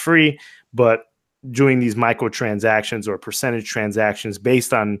system for free, but doing these microtransactions or percentage transactions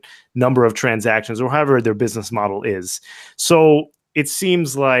based on number of transactions or however their business model is. So it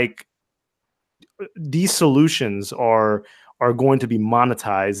seems like these solutions are going to be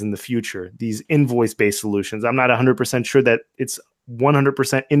monetized in the future, these invoice-based solutions. I'm not 100% sure that it's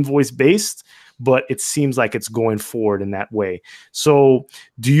 100% invoice-based, but it seems like it's going forward in that way. So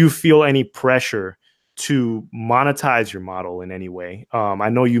do you feel any pressure to monetize your model in any way? I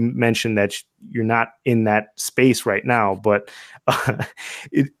know you mentioned that you're not in that space right now, but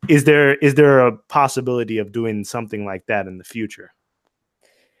is there a possibility of doing something like that in the future?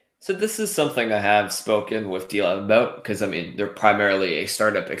 So this is something I have spoken with dlab about, because I mean, they're primarily a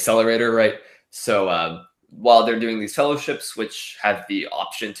startup accelerator, right? So while they're doing these fellowships, which have the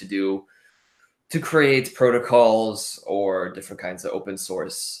option to create protocols or different kinds of open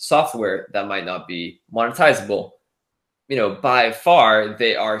source software that might not be monetizable, by far,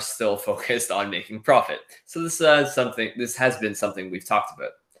 they are still focused on making profit. So this has been something we've talked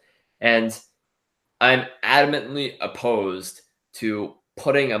about. And I'm adamantly opposed to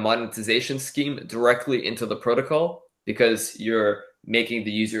putting a monetization scheme directly into the protocol, because you're making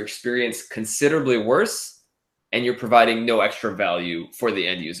the user experience considerably worse and you're providing no extra value for the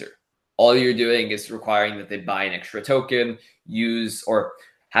end user. All you're doing is requiring that they buy an extra token, use or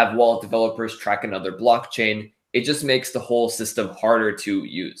have wallet developers track another blockchain. It just makes the whole system harder to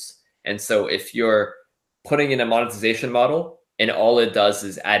use. And so if you're putting in a monetization model and all it does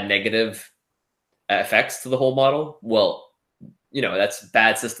is add negative effects to the whole model, well, that's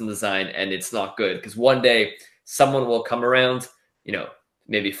bad system design, and it's not good, because one day someone will come around,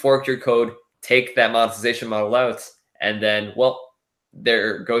 maybe fork your code, take that monetization model out, and then, well,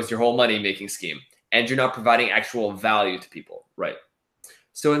 there goes your whole money making scheme, and you're not providing actual value to people, right?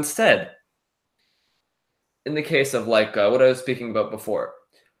 So instead, in the case of like what I was speaking about before,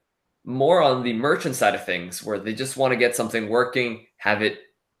 more on the merchant side of things, where they just want to get something working, have it,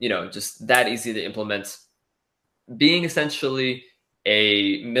 just that easy to implement, being essentially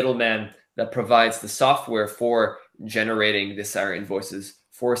a middleman that provides the software for generating the Syre invoices,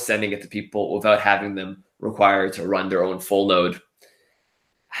 for sending it to people without having them required to run their own full node.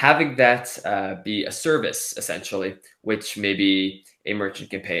 Having that be a service, essentially, which maybe a merchant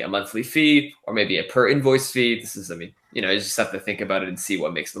can pay a monthly fee or maybe a per invoice fee. This is, you just have to think about it and see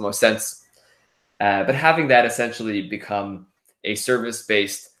what makes the most sense. But having that essentially become a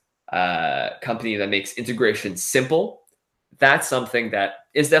service-based company that makes integration simple, that's something that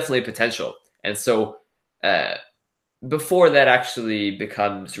is definitely potential. And so before that actually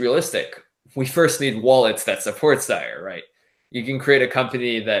becomes realistic, we first need wallets that support Syre, right? You can create a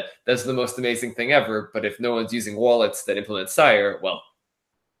company that does the most amazing thing ever, but if no one's using wallets that implement Syre, well,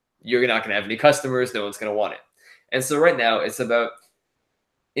 you're not going to have any customers, no one's going to want it. And so right now, it's about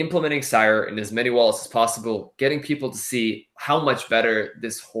implementing Syre in as many wallets as possible, getting people to see how much better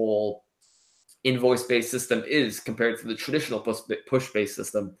this whole invoice-based system is compared to the traditional push-based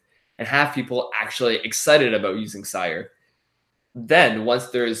system, and have people actually excited about using Syre. Then once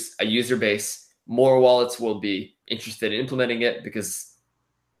there's a user base, more wallets will be interested in implementing it, because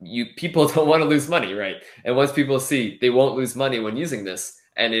people don't want to lose money, right? And once people see they won't lose money when using this,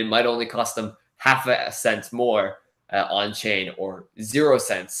 and it might only cost them half a cent more on chain or 0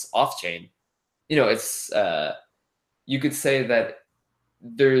 cents off chain, it's you could say that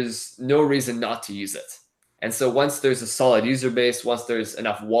there's no reason not to use it. And so once there's a solid user base, once there's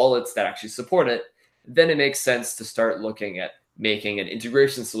enough wallets that actually support it, then it makes sense to start looking at making an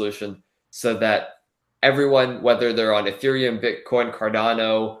integration solution so that everyone, whether they're on Ethereum, Bitcoin,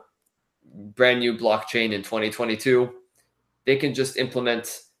 Cardano, brand new blockchain in 2022, they can just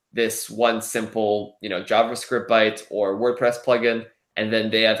implement this one simple, JavaScript byte or WordPress plugin, and then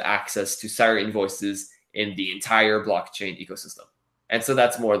they have access to Syre invoices in the entire blockchain ecosystem. And so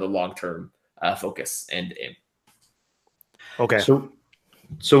that's more the long-term focus and aim. Okay.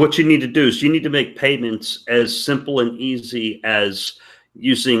 So what you need to do is you need to make payments as simple and easy as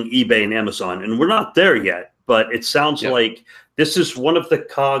using eBay and Amazon. And we're not there yet, but it sounds like this is one of the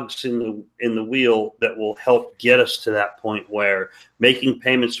cogs in the wheel that will help get us to that point where making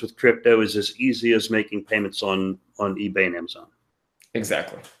payments with crypto is as easy as making payments on eBay and Amazon.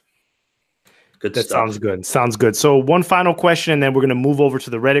 Exactly. Good That stuff. sounds good. Sounds good. So one final question, and then we're going to move over to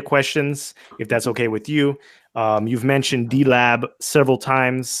the Reddit questions, if that's okay with you. You've mentioned dlab several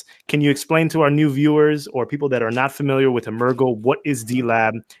times. Can you explain to our new viewers or people that are not familiar with Emurgo, what is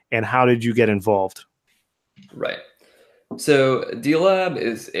dlab and how did you get involved? Right. So dlab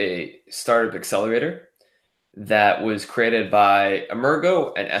is a startup accelerator that was created by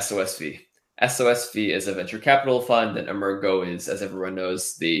Emurgo and SOSV. SOSV is a venture capital fund, and Emurgo is, as everyone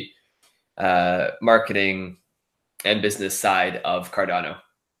knows, the marketing and business side of Cardano.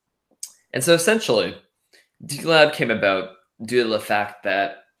 And so essentially, dlab came about due to the fact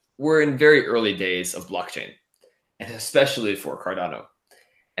that we're in very early days of blockchain, and especially for Cardano.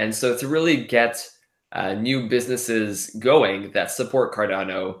 And so to really get new businesses going that support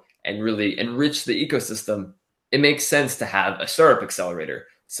Cardano and really enrich the ecosystem, it makes sense to have a startup accelerator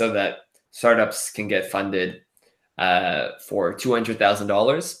so that startups can get funded for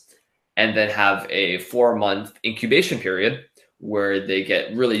 $200,000 and then have a 4-month incubation period where they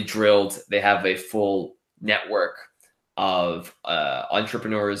get really drilled. They have a full network of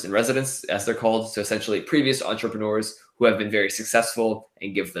entrepreneurs in residence, as they're called. So essentially previous entrepreneurs who have been very successful,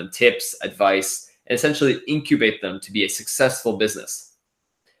 and give them tips, advice, and essentially incubate them to be a successful business.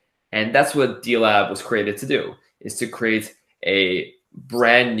 And that's what dlab was created to do, is to create a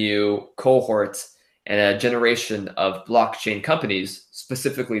brand new cohort and a generation of blockchain companies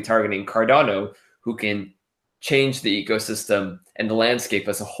specifically targeting Cardano who can change the ecosystem and the landscape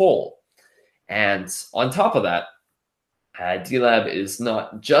as a whole. And on top of that, dlab is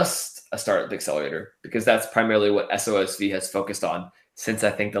not just a startup accelerator, because that's primarily what SOSV has focused on since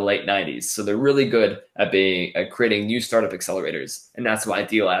I think the late 90s. So they're really good at creating new startup accelerators. And that's why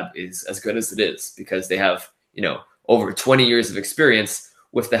dlab is as good as it is, because they have, over 20 years of experience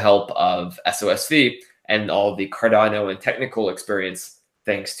with the help of SOSV and all the Cardano and technical experience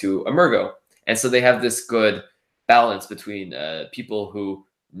thanks to Emurgo. And so they have this good balance between people who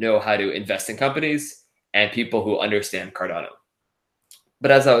know how to invest in companies and people who understand Cardano.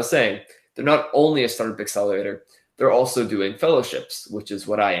 But as I was saying, they're not only a startup accelerator, they're also doing fellowships, which is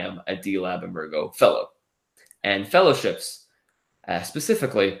what I am, a dlab Emurgo Fellow. And fellowships,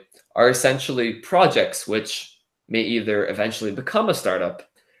 specifically, are essentially projects which may either eventually become a startup,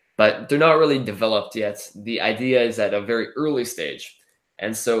 but they're not really developed yet. The idea is at a very early stage.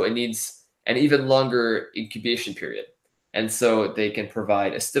 And so it needs an even longer incubation period. And so they can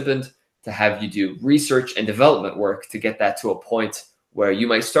provide a stipend to have you do research and development work to get that to a point where you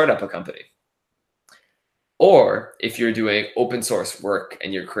might start up a company. Or if you're doing open source work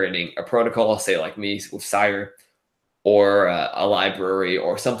and you're creating a protocol, say like me with Syre, or a library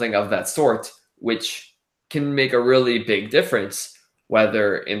or something of that sort, which can make a really big difference,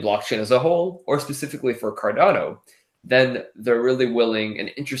 whether in blockchain as a whole or specifically for Cardano, then they're really willing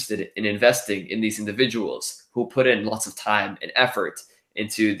and interested in investing in these individuals who put in lots of time and effort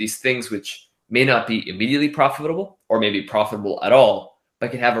into these things which may not be immediately profitable or maybe profitable at all,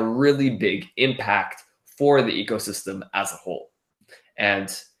 but can have a really big impact for the ecosystem as a whole.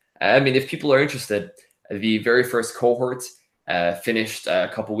 And I mean, if people are interested, the very first cohort finished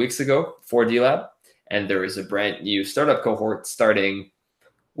a couple weeks ago for dlab, and there is a brand new startup cohort starting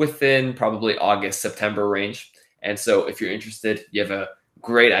within probably August, September range. And so if you're interested, you have a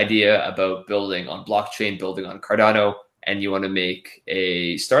great idea about building on blockchain, building on Cardano, and you want to make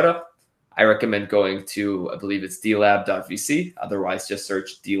a startup, I recommend going to, I believe it's dlab.vc. Otherwise, just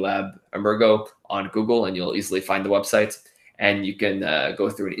search dlab Emurgo on Google and you'll easily find the website. And you can go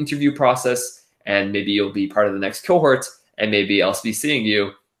through an interview process, and maybe you'll be part of the next cohort, and maybe I'll be seeing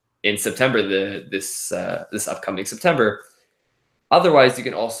you in September, this upcoming September. Otherwise, you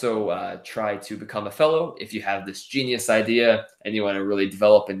can also try to become a fellow if you have this genius idea and you want to really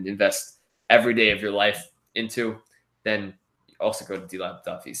develop and invest every day of your life into. Then also go to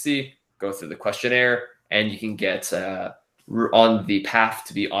dlab.vc, go through the questionnaire, and you can get on the path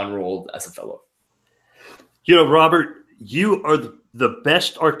to be enrolled as a fellow. Robert, you are the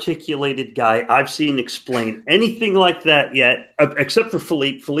best articulated guy I've seen explain anything like that yet, except for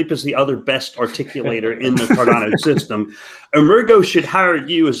Philippe. Philippe is the other best articulator in the Cardano system. Emurgo should hire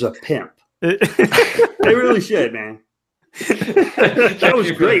you as a pimp. They really should, man. That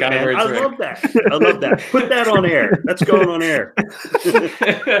was great, man. I love that. I love that. Put that on air. That's going on air.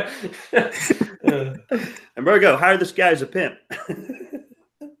 Emurgo, hire this guy as a pimp.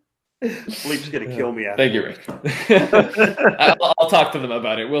 Philippe's going to kill me after. Thank you, Rick. I'll talk to them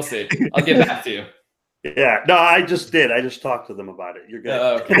about it. We'll see. I'll get back to you. Yeah. No, I just did. I just talked to them about it. You're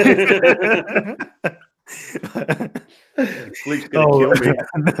good. Okay. Philippe's going to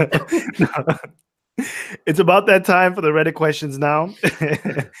kill me. It's about that time for the Reddit questions now.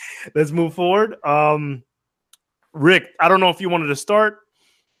 Let's move forward. Rick, I don't know if you wanted to start.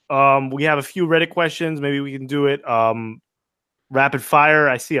 We have a few Reddit questions. Maybe we can do it rapid fire.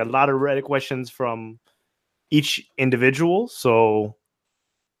 I see a lot of Reddit questions from each individual. So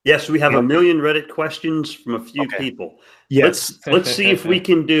yes, we have a million Reddit questions from a few people. Yes. Let's see if we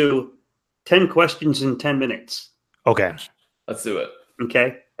can do 10 questions in 10 minutes. Okay. Let's do it.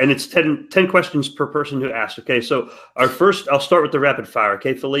 Okay. And it's 10 questions per person who asks. Okay. So I'll start with the rapid fire.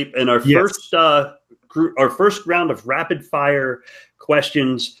 Okay, Philippe. And our first round of rapid fire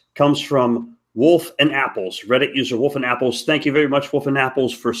questions comes from Wolf and Apples, Reddit user Wolf and Apples. Thank you very much, Wolf and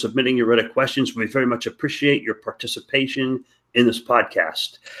Apples, for submitting your Reddit questions. We very much appreciate your participation in this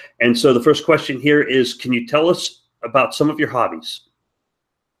podcast. And so the first question here is, can you tell us about some of your hobbies?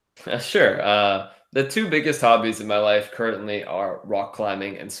 Sure. The two biggest hobbies in my life currently are rock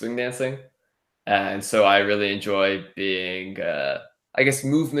climbing and swing dancing. And so I really enjoy being,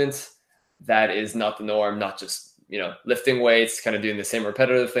 movement that is not the norm, not just, lifting weights, kind of doing the same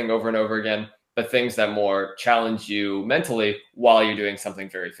repetitive thing over and over again, but things that more challenge you mentally while you're doing something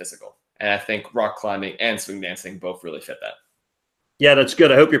very physical. And I think rock climbing and swing dancing both really fit that. Yeah, that's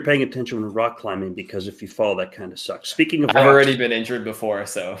good. I hope you're paying attention when rock climbing, because if you fall, that kind of sucks. Speaking of I've already been injured before,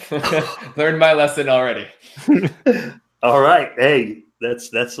 so learned my lesson already. All right. Hey,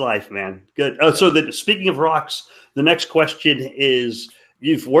 That's life, man. Good. Oh, so speaking of rocks, the next question is: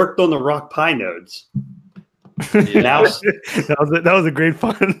 you've worked on the rock pi nodes. Yeah. Now, that was a great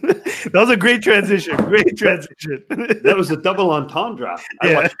fun. That was a great transition. Great transition. that was a double entendre.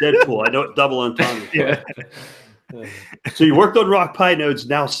 I watched Deadpool. I know what double entendre. Yeah. So you worked on rock pi nodes.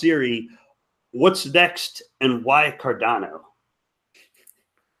 Now, Syre, what's next, and why Cardano?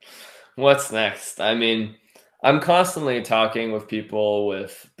 What's next? I mean, I'm constantly talking with people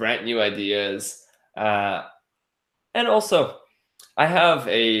with brand new ideas. And also, I have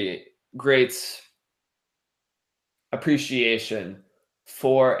a great appreciation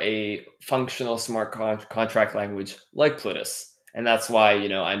for a functional smart contract language like Plutus. And that's why,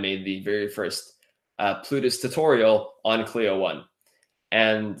 I made the very first Plutus tutorial on Clio 1.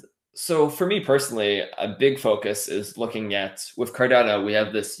 And so for me personally, a big focus is looking at, with Cardano, we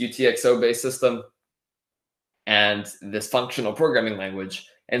have this UTXO-based system and this functional programming language,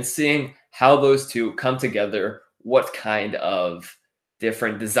 and seeing how those two come together, what kind of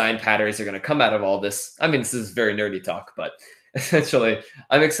different design patterns are going to come out of all this. I mean, this is very nerdy talk, but essentially,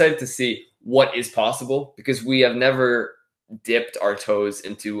 I'm excited to see what is possible, because we have never dipped our toes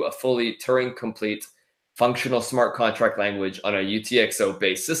into a fully Turing-complete functional smart contract language on a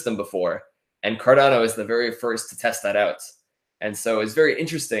UTXO-based system before, and Cardano is the very first to test that out. And so it's very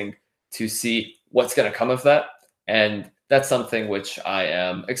interesting to see what's going to come of that, and that's something which I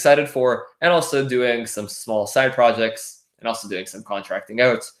am excited for, and also doing some small side projects, and also doing some contracting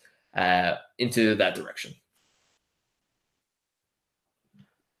out into that direction.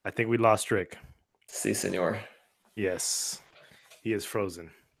 I think we lost Rick. Si, senor. Yes, he is frozen.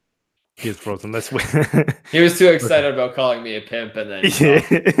 He is frozen. Let's wait. He was too excited about calling me a pimp, and then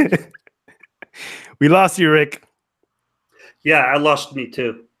we lost you, Rick. Yeah, I lost me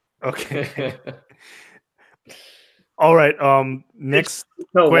too. Okay. All right. Next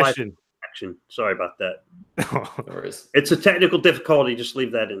question. Sorry about that. No worries. It's a technical difficulty. Just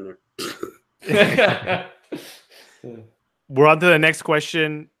leave that in there. We're on to the next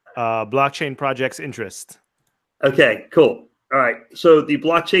question. Blockchain projects interest. Okay, cool. All right. So the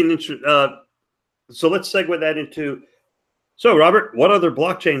blockchain interest. So let's segue that into. So Robert, what other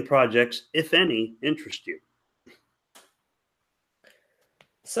blockchain projects, if any, interest you?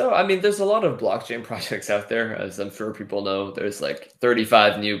 So, I mean, there's a lot of blockchain projects out there, as I'm sure people know. There's like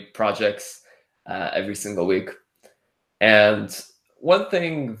 35 new projects every single week. And one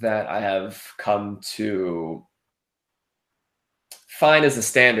thing that I have come to find as a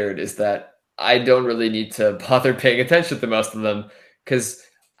standard is that I don't really need to bother paying attention to most of them, because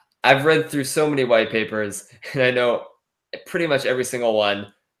I've read through so many white papers, and I know pretty much every single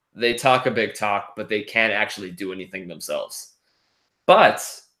one. They talk a big talk, but they can't actually do anything themselves. But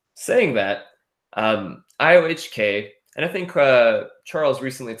saying that, IOHK, and I think Charles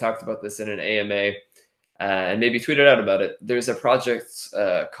recently talked about this in an AMA and maybe tweeted out about it. There's a project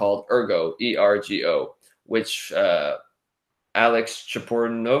called Ergo, ERGO, which Alex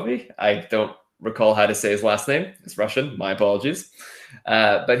Chapornovi, I don't recall how to say his last name. It's Russian. My apologies.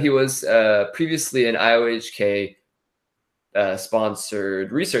 But he was previously an IOHK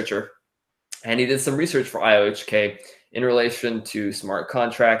sponsored researcher, and he did some research for IOHK in relation to smart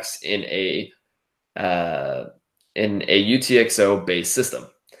contracts in a UTXO based system.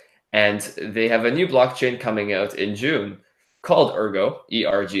 And they have a new blockchain coming out in June called Ergo,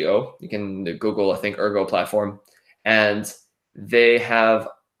 ERGO. You can Google, I think, Ergo platform. And they are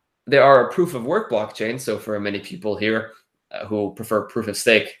a proof of work blockchain. So for many people here who prefer proof of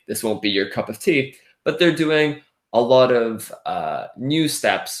stake, this won't be your cup of tea, but they're doing a lot of new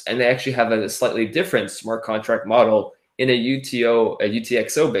steps, and they actually have a slightly different smart contract model in a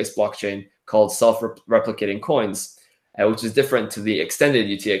UTXO-based blockchain called self-replicating coins, which is different to the extended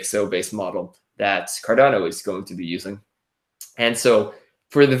UTXO-based model that Cardano is going to be using. And so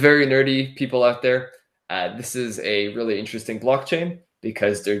for the very nerdy people out there, this is a really interesting blockchain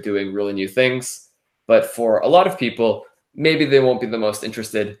because they're doing really new things. But for a lot of people, maybe they won't be the most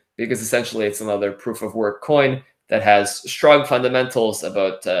interested, because essentially it's another proof of work coin that has strong fundamentals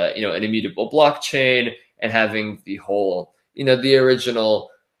about an immutable blockchain, and having the whole, the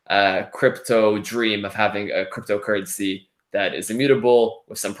original crypto dream of having a cryptocurrency that is immutable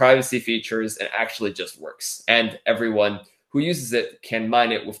with some privacy features and actually just works. And everyone who uses it can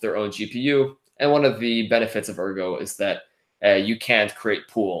mine it with their own GPU. And one of the benefits of Ergo is that you can't create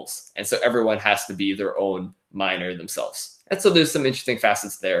pools. And so everyone has to be their own miner themselves. And so there's some interesting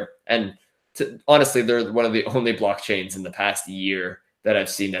facets there. And honestly, they're one of the only blockchains in the past year that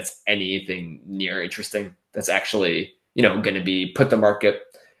I've seen that's anything near interesting, that's actually, going to be put to market.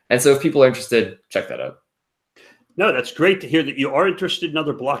 And so if people are interested, check that out. No, that's great to hear that you are interested in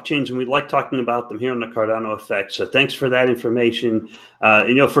other blockchains, and we like talking about them here on the Cardano Effect. So thanks for that information.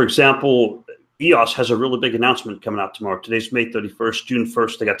 For example, EOS has a really big announcement coming out tomorrow. Today's May 31st, June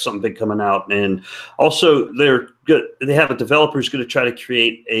 1st. They got something big coming out, and also they're good. They have a developer who's going to try to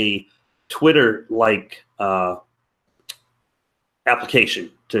create a Twitter-like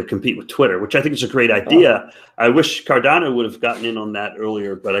application to compete with Twitter, which I think is a great idea. Oh. I wish Cardano would have gotten in on that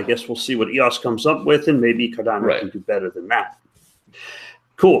earlier, but I guess we'll see what EOS comes up with, and maybe Cardano can do better than that.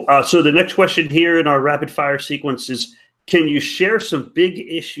 Cool. So the next question here in our rapid fire sequence is, can you share some big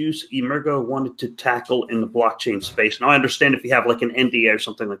issues Emurgo wanted to tackle in the blockchain space? Now, I understand if you have like an NDA or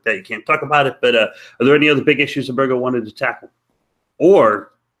something like that, you can't talk about it, but are there any other big issues Emurgo wanted to tackle,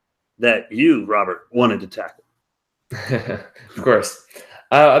 or that you, Robert, wanted to tackle? Of course.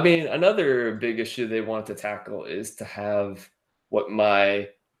 I mean, another big issue they want to tackle is to have what the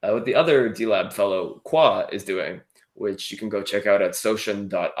other dlab fellow Qua is doing, which you can go check out at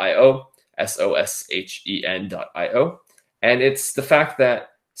soshen.io, SOSHEN.io. And it's the fact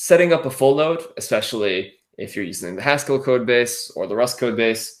that setting up a full node, especially if you're using the Haskell code base or the Rust code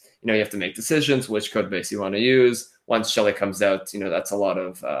base, you have to make decisions which code base you want to use. Once Shelley comes out, that's a lot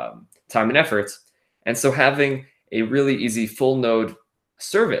of time and effort. And so having a really easy full node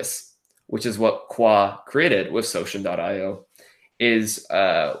service, which is what Qua created with Soshen.io, is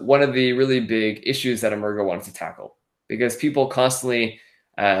one of the really big issues that Emurgo wanted to tackle. Because people constantly,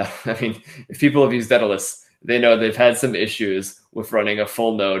 if people have used Daedalus, they know they've had some issues with running a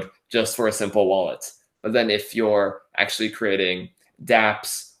full node just for a simple wallet. But then if you're actually creating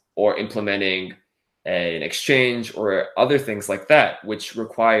dApps or implementing an exchange or other things like that, which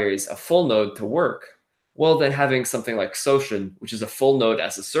requires a full node to work, well, then having something like Soshen, which is a full node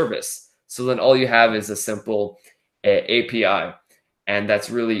as a service, so then all you have is a simple API, and that's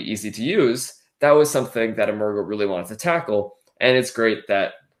really easy to use. That was something that Emurgo really wanted to tackle, and it's great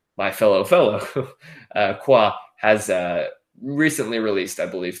that my fellow Qua has recently released, I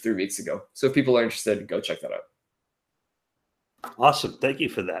believe, 3 weeks ago. So if people are interested, go check that out. Awesome. Thank you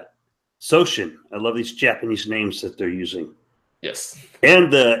for that. Soshen. I love these Japanese names that they're using. Yes.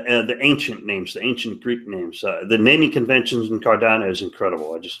 And the ancient names, the ancient Greek names. The naming conventions in Cardano is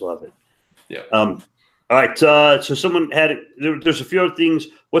incredible. I just love it. Yeah. All right. So someone had there's a few other things.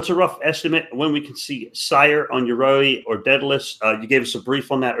 What's a rough estimate when we can see Syre on Yoroi or Daedalus? You gave us a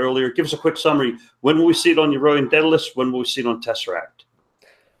brief on that earlier. Give us a quick summary. When will we see it on Yoroi and Daedalus? When will we see it on Tesseract?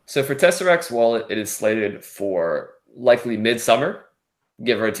 So for Tesseract's wallet, it is slated for likely midsummer,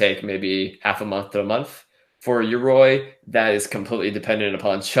 give or take maybe half a month to a month. For Yoroi, that is completely dependent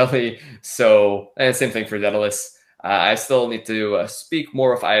upon Shelley. So, and same thing for Daedalus. I still need to speak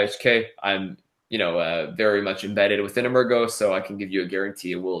more with IHK. I'm, very much embedded within Emurgo, so I can give you a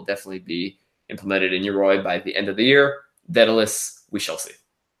guarantee it will definitely be implemented in Yoroi by the end of the year. Daedalus, we shall see.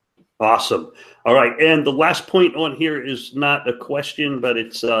 Awesome. All right, and the last point on here is not a question, but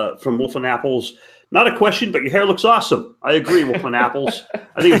it's from Wolf and Apples. Not a question, but your hair looks awesome. I agree, Wolf and Apples.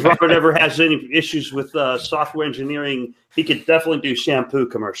 I think if Robert ever has any issues with software engineering, he could definitely do shampoo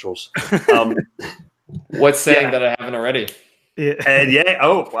commercials. What's saying that I haven't already? Yeah. And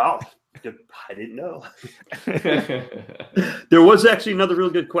oh, wow. I didn't know. There was actually another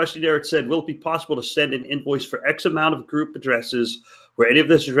really good question there. It said, will it be possible to send an invoice for X amount of group addresses where any of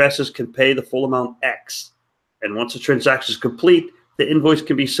those addresses can pay the full amount X? And once the transaction is complete, the invoice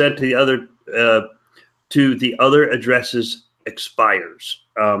can be sent to the other addresses expires.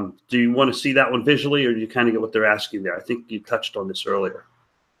 Do you want to see that one visually, or do you kind of get what they're asking there? I think you touched on this earlier.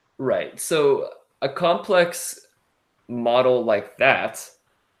 Right. So a complex model like that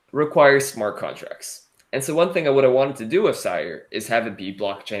requires smart contracts. And so one thing I wanted to do with Syre is have it be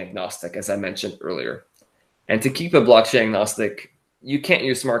blockchain agnostic, as I mentioned earlier. And to keep it blockchain agnostic, you can't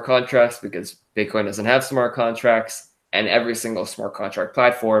use smart contracts because Bitcoin doesn't have smart contracts, and every single smart contract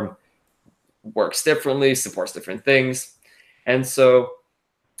platform works differently, supports different things. And so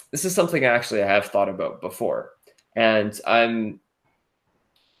this is something I have thought about before. And I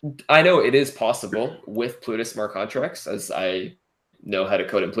know it is possible with Plutus smart contracts, as I know how to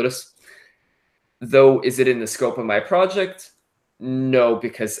code in Plutus. Though, is it in the scope of my project? No,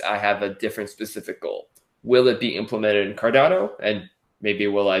 because I have a different specific goal. Will it be implemented in Cardano? And maybe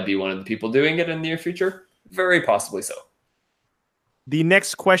will I be one of the people doing it in the near future? Very possibly so. The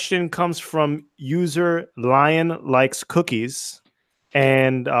next question comes from user Lion Likes Cookies,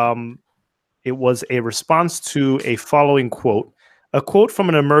 and it was a response to a following quote. A quote from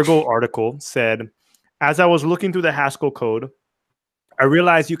an Emurgo article said, "As I was looking through the Haskell code, I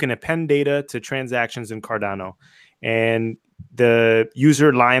realized you can append data to transactions in Cardano." And The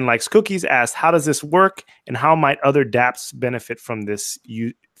user Lion Likes Cookies asked, how does this work, and how might other dApps benefit from this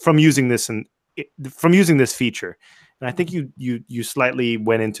from using this feature? And I think you slightly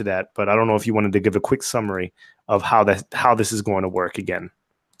went into that, but I don't know if you wanted to give a quick summary of how this is going to work again.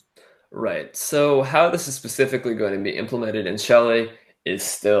 Right. So how this is specifically going to be implemented in Shelley is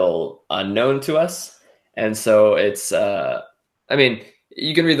still unknown to us. And so it's, I mean,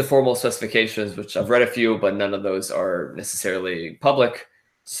 you can read the formal specifications, which I've read a few, but none of those are necessarily public.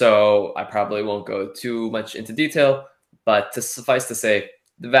 So I probably won't go too much into detail, but to suffice to say,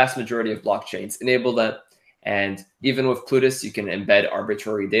 the vast majority of blockchains enable that. And even with Plutus, you can embed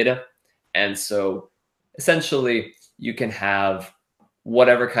arbitrary data. And so essentially you can have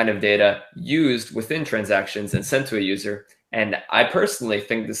whatever kind of data used within transactions and sent to a user. And I personally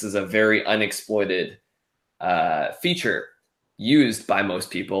think this is a very unexploited feature used by most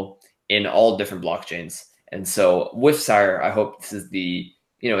people in all different blockchains. And so with Syre, I hope this is the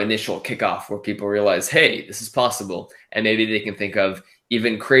initial kickoff where people realize, hey, this is possible. And maybe they can think of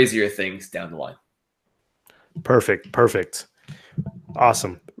even crazier things down the line. Perfect. Perfect.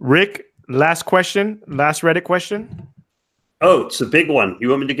 Awesome. Rick, last question, last Reddit question. Oh, it's a big one. You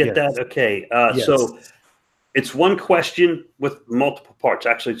want me to get Yes. that? Okay. Yes. So it's one question with multiple parts.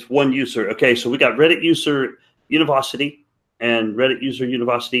 Actually, it's one user. Okay. So we got Reddit user University, and Reddit user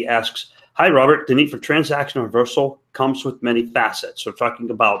University asks, hi, Robert, the need for transaction reversal comes with many facets. So talking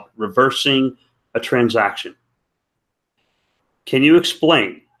about reversing a transaction. Can you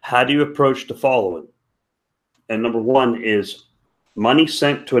explain how do you approach the following? And number one is money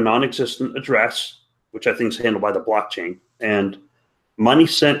sent to a non-existent address, which I think is handled by the blockchain, and money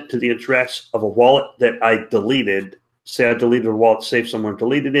sent to the address of a wallet that I deleted. Say I deleted a wallet, saved somewhere,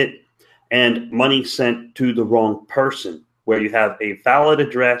 deleted it, and money sent to the wrong person, where you have a valid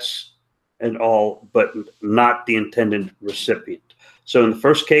address and all, but not the intended recipient. So in the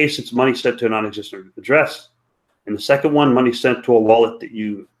first case, it's money sent to a non-existent address. In the second one, money sent to a wallet that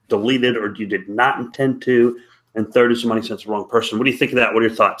you deleted or you did not intend to. And third is money sent to the wrong person. What do you think of that? What are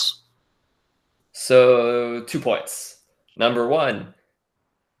your thoughts? So 2 points. Number one,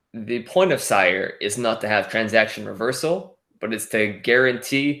 the point of Syre is not to have transaction reversal, but it's to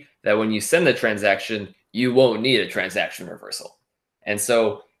guarantee that when you send the transaction, you won't need a transaction reversal. And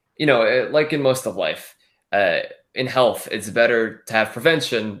so, like in most of life, in health, it's better to have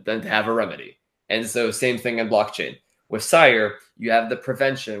prevention than to have a remedy. And so same thing in blockchain. With Syre, you have the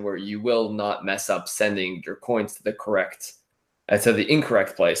prevention where you will not mess up sending your coins to the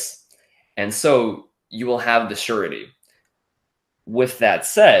incorrect place. And so you will have the surety. With that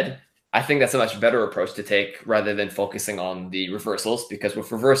said, I think that's a much better approach to take rather than focusing on the reversals, because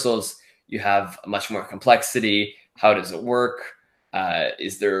with reversals, you have much more complexity. How does it work?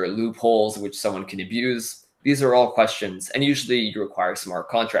 Is there loopholes which someone can abuse? These are all questions, and usually you require smart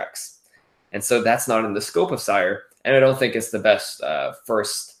contracts. And so that's not in the scope of Syre, and I don't think it's the best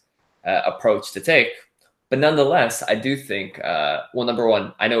first approach to take. But nonetheless, I do think, well, number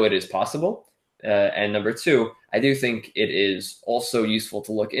one, I know it is possible. And number two, I do think it is also useful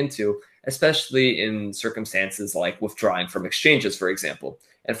to look into, especially in circumstances like withdrawing from exchanges, for example.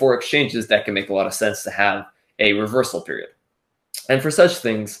 And for exchanges, that can make a lot of sense to have a reversal period. And for such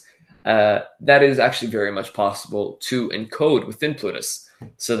things, that is actually very much possible to encode within Plutus,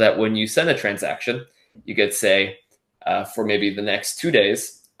 so that when you send a transaction, you could say, for maybe the next 2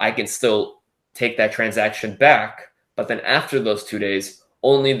 days, I can still take that transaction back, but then after those 2 days,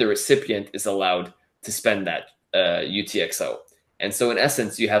 only the recipient is allowed to spend that UTXO. And so in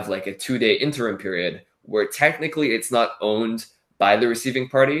essence, you have like a 2-day interim period where technically it's not owned by the receiving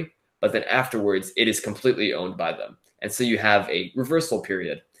party, but then afterwards it is completely owned by them. And so you have a reversal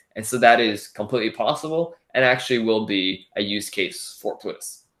period. And so that is completely possible and actually will be a use case for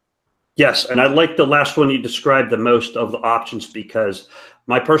Plutus. Yes, and I like the last one you described the most of the options, because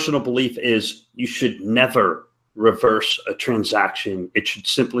my personal belief is you should never reverse a transaction. It should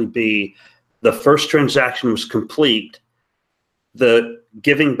simply be the first transaction was complete. The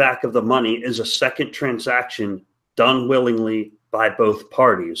giving back of the money is a second transaction done willingly by both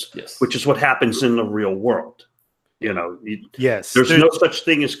parties, yes, which is what happens in the real world. Yes, there's no such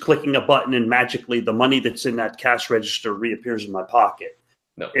thing as clicking a button and magically the money that's in that cash register reappears in my pocket.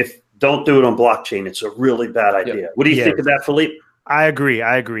 No. Don't do it on blockchain. It's a really bad idea. Yep. What do you think of that, Philippe? I agree.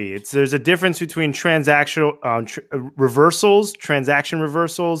 There's a difference between transactional reversals, transaction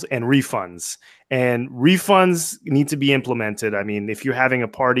reversals, and refunds. And refunds need to be implemented. I mean, if you're having a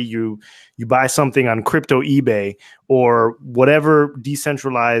party, you buy something on crypto eBay or whatever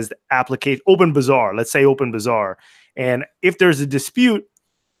decentralized application, Open Bazaar, let's say Open Bazaar. And if there's a dispute,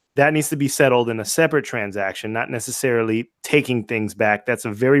 that needs to be settled in a separate transaction, not necessarily taking things back. That's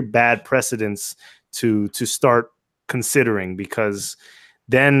a very bad precedence to start considering, because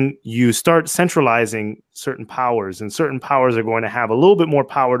then you start centralizing certain powers, and certain powers are going to have a little bit more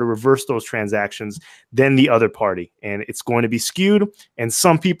power to reverse those transactions than the other party. And it's going to be skewed. And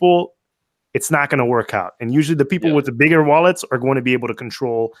some people, it's not going to work out. And usually the people with the bigger wallets are going to be able to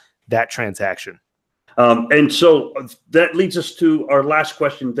control that transaction. And so that leads us to our last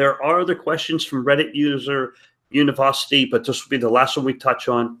question. There are other questions from Reddit user University, but this will be the last one we touch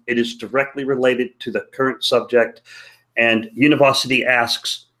on. It is directly related to the current subject. And University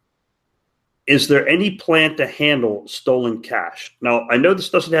asks, is there any plan to handle stolen cash? Now, I know this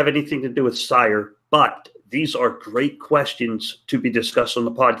doesn't have anything to do with Syre, but these are great questions to be discussed on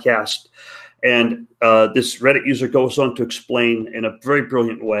the podcast. And this Reddit user goes on to explain in a very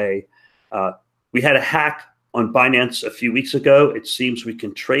brilliant way. We had a hack on Binance a few weeks ago. It seems we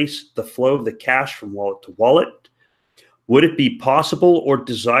can trace the flow of the cash from wallet to wallet. Would it be possible or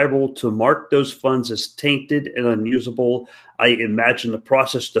desirable to mark those funds as tainted and unusable? I imagine the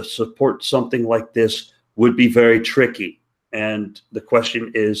process to support something like this would be very tricky. And the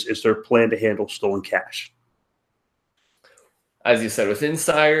question is there a plan to handle stolen cash? As you said, within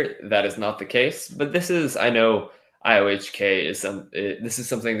Syre, that is not the case. But this is, I know IOHK is this is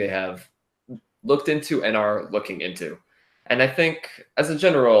something they have looked into and are looking into. And I think as a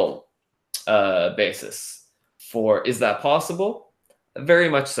general basis, is that possible? Very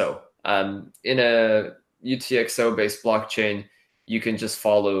much so. In a UTXO-based blockchain, you can just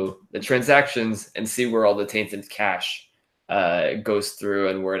follow the transactions and see where all the tainted cash goes through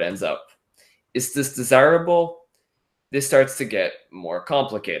and where it ends up. Is this desirable? This starts to get more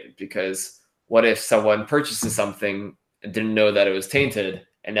complicated, because what if someone purchases something and didn't know that it was tainted,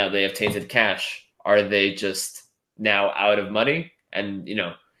 and now they have tainted cash? Are they just now out of money and,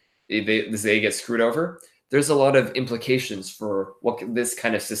 they get screwed over? There's a lot of implications for what this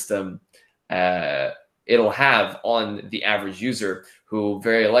kind of system it'll have on the average user, who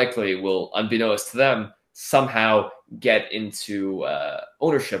very likely will, unbeknownst to them, somehow get into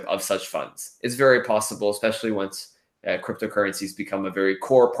ownership of such funds. It's very possible, especially once cryptocurrencies become a very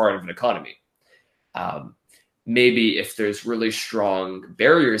core part of an economy. Maybe if there's really strong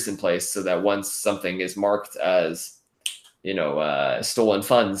barriers in place, so that once something is marked as, stolen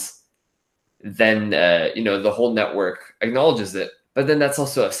funds, then the whole network acknowledges it. But then that's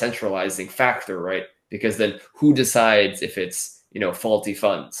also a centralizing factor, right? Because then who decides if it's faulty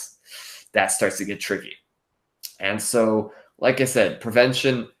funds? That starts to get tricky. And so, like I said,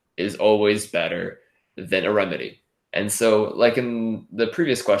 prevention is always better than a remedy. And so, like in the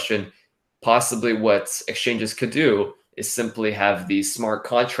previous question, possibly what exchanges could do is simply have these smart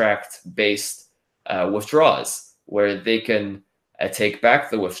contract-based withdrawals, where they can take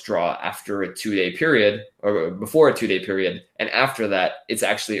back the withdrawal after a 2-day period, or before a 2-day period, and after that, it's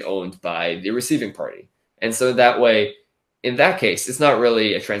actually owned by the receiving party. And so that way, in that case, it's not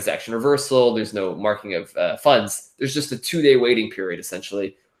really a transaction reversal. There's no marking of funds. There's just a 2-day waiting period,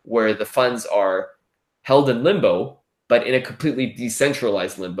 essentially, where the funds are held in limbo, but in a completely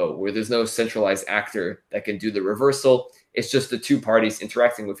decentralized limbo, where there's no centralized actor that can do the reversal. It's just the two parties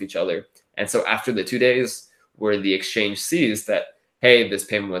interacting with each other. And so after the 2 days, where the exchange sees that, hey, this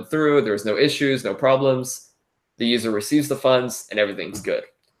payment went through, there's no issues, no problems, the user receives the funds and everything's good.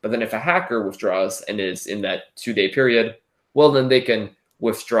 But then if a hacker withdraws and is in that 2-day period, well, then they can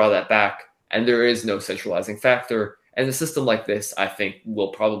withdraw that back, and there is no centralizing factor. And a system like this, I think, will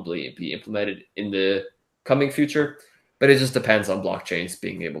probably be implemented in the coming future, but it just depends on blockchains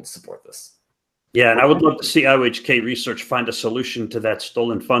being able to support this. Yeah, and I would love to see IOHK research find a solution to that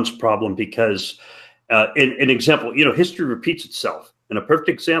stolen funds problem, because in an example, history repeats itself. And a perfect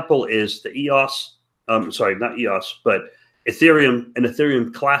example is the EOS, not EOS, but Ethereum and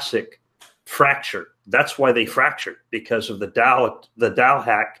Ethereum Classic fracture. That's why they fractured, because of the DAO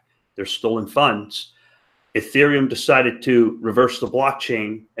hack, their stolen funds. Ethereum decided to reverse the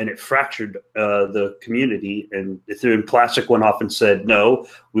blockchain, and it fractured the community. And Ethereum Classic went off and said, no,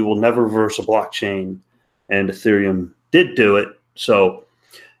 we will never reverse a blockchain. And Ethereum did do it. So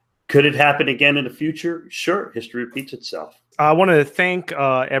could it happen again in the future? Sure. History repeats itself. I want to thank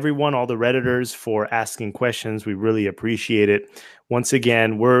everyone, all the Redditors, for asking questions. We really appreciate it. Once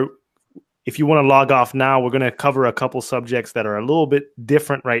again, if you want to log off now, we're going to cover a couple subjects that are a little bit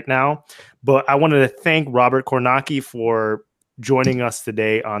different right now. But I wanted to thank Robert Kornacki for joining us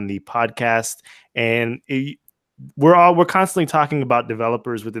today on the podcast. And we're constantly talking about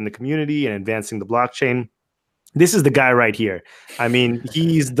developers within the community and advancing the blockchain. This is the guy right here. I mean,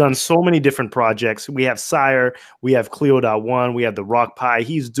 he's done so many different projects. We have Syre, we have Clio.1, we have the Rock Pi.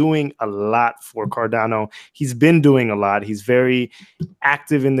 He's doing a lot for Cardano. He's been doing a lot. He's very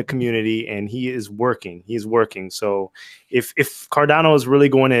active in the community, and he is working. He's working. So if Cardano is really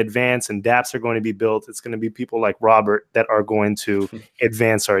going to advance and dApps are going to be built, it's going to be people like Robert that are going to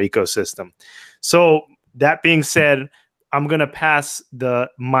advance our ecosystem. So that being said, I'm going to pass the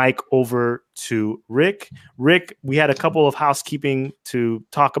mic over to Rick. Rick, we had a couple of housekeeping things to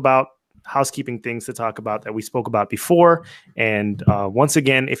talk about that we spoke about before. And once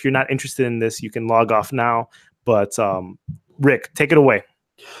again, if you're not interested in this, you can log off now. But Rick, take it away.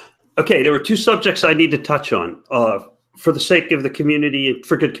 Okay, there were two subjects I need to touch on for the sake of the community and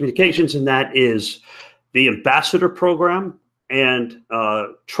for good communications, and that is the ambassador program and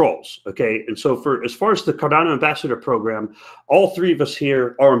trolls. Okay, and so as far as the Cardano ambassador program, all three of us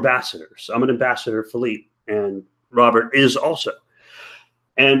here are ambassadors. I'm an ambassador, Philippe, and Robert is also.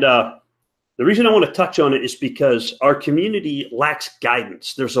 And the reason I want to touch on it is because our community lacks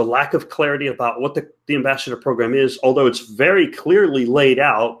guidance. There's a lack of clarity about what the ambassador program is, although it's very clearly laid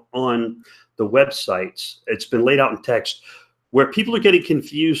out on the websites. It's been laid out in text. Where people are getting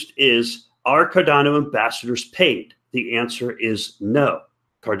confused is, are Cardano ambassadors paid? The answer is no.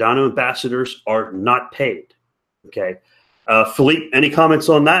 Cardano ambassadors are not paid. Okay. Philippe, any comments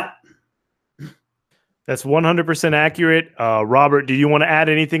on that? That's 100% accurate. Robert, do you want to add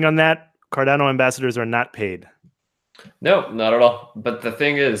anything on that? Cardano ambassadors are not paid. No, not at all. But the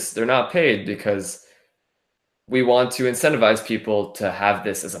thing is, they're not paid because we want to incentivize people to have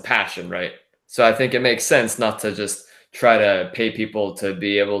this as a passion, right? So I think it makes sense not to just try to pay people to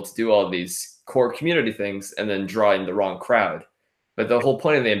be able to do all these core community things and then draw in the wrong crowd. But the whole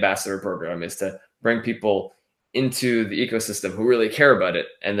point of the ambassador program is to bring people into the ecosystem who really care about it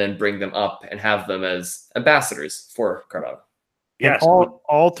and then bring them up and have them as ambassadors for Cardano. Yes.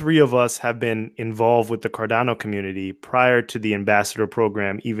 All three of us have been involved with the Cardano community prior to the ambassador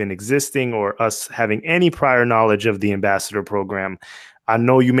program even existing or us having any prior knowledge of the ambassador program. I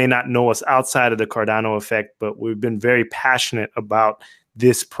know you may not know us outside of the Cardano effect, but we've been very passionate about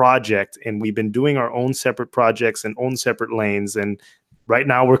this project, and we've been doing our own separate projects and own separate lanes. And right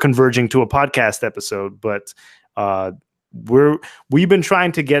now we're converging to a podcast episode, but we've been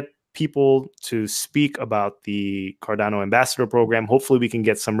trying to get people to speak about the Cardano ambassador program. Hopefully we can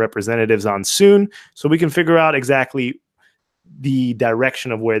get some representatives on soon so we can figure out exactly the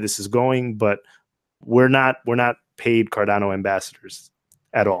direction of where this is going, but we're not paid Cardano ambassadors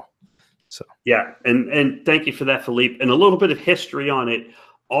at all. So yeah, and thank you for that, Philippe. And a little bit of history on it.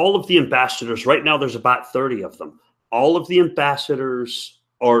 All of the ambassadors, right now there's about 30 of them. All of the ambassadors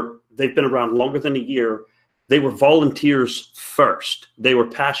they've been around longer than a year. They were volunteers first. They were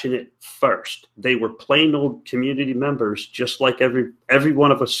passionate first. They were plain old community members, just like every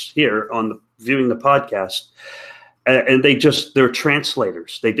one of us here viewing the podcast. And they're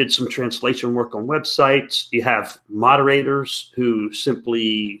translators. They did some translation work on websites. You have moderators who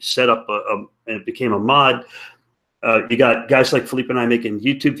simply set up and became a mod. You got guys like Philippe and I making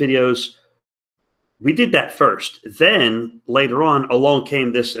YouTube videos. We did that first. Then later on, along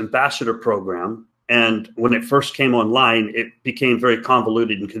came this ambassador program. And when it first came online, it became very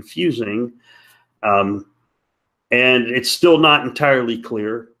convoluted and confusing. And it's still not entirely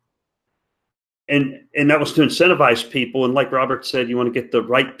clear. And that was to incentivize people. And like Robert said, you want to get the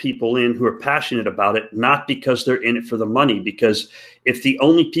right people in who are passionate about it, not because they're in it for the money. Because if the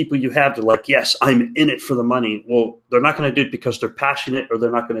only people you have are like, yes, I'm in it for the money, well, they're not going to do it because they're passionate, or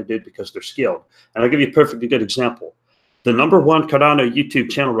they're not going to do it because they're skilled. And I'll give you a perfectly good example. The #1 Cardano YouTube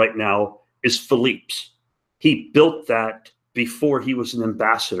channel right now is Philippe's. He built that before he was an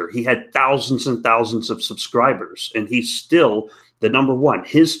ambassador. He had thousands and thousands of subscribers, and he's still the #1.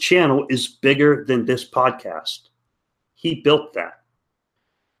 His channel is bigger than this podcast. He built that.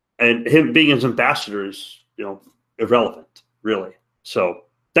 And him being his ambassador is, irrelevant, really. So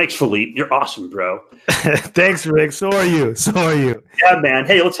thanks, Philippe. You're awesome, bro. Thanks, Rick. So are you. So are you. Yeah, man.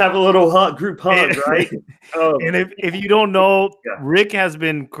 Hey, let's have a little group hug, right? And if you don't know, yeah, Rick has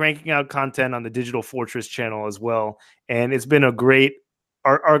been cranking out content on the Digital Fortress channel as well. And it's been a great,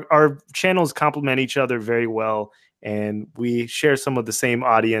 our channels complement each other very well. And we share some of the same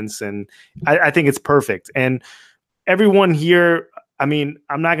audience. And I think it's perfect. And everyone here, I mean,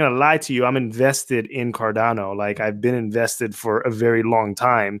 I'm not going to lie to you. I'm invested in Cardano. Like, I've been invested for a very long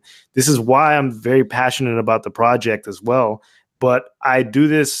time. This is why I'm very passionate about the project as well. But I do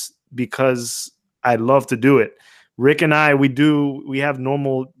this because I love to do it. Rick and I, we have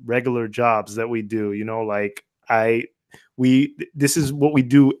normal, regular jobs that we do, like this is what we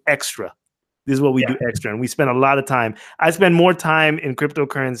do extra. This is what we do extra. And we spend a lot of time. I spend more time in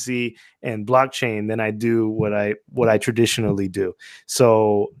cryptocurrency and blockchain than I do what I traditionally do.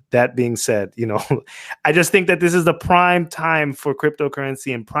 So that being said, you know, I just think that this is the prime time for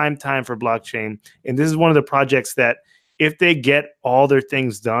cryptocurrency and prime time for blockchain. And this is one of the projects that if they get all their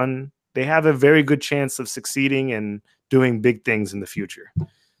things done, they have a very good chance of succeeding and doing big things in the future.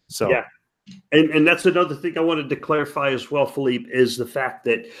 So yeah. And that's another thing I wanted to clarify as well, Philippe, is the fact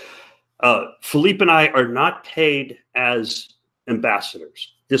that Philippe and I are not paid as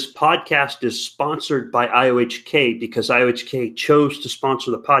ambassadors. This podcast is sponsored by IOHK because IOHK chose to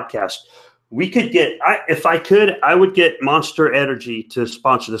sponsor the podcast. We could get, if I could, I would get Monster Energy to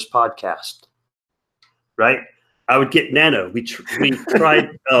sponsor this podcast, right? I would get Nano. We tried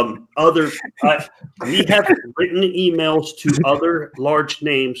we have written emails to other large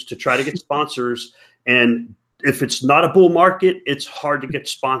names to try to get sponsors, and if it's not a bull market, it's hard to get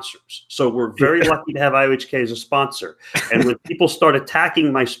sponsors. So we're very lucky to have IOHK as a sponsor. And when people start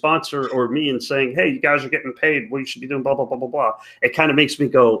attacking my sponsor or me and saying, hey, you guys are getting paid, well, you should be doing blah, blah, blah, blah, blah, it kind of makes me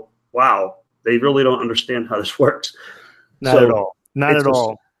go, wow, they really don't understand how this works. Not at all. Not at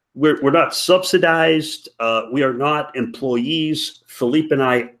all. We're not subsidized. We are not employees. Philippe and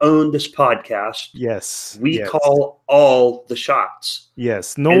I own this podcast. Yes. We call all the shots.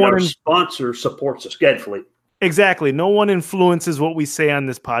 Yes. Our sponsor supports us. Go ahead, Philippe. Exactly. No one influences what we say on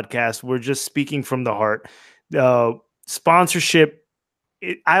this podcast. We're just speaking from the heart. Sponsorship,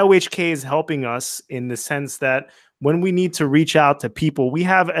 IOHK is helping us in the sense that when we need to reach out to people, we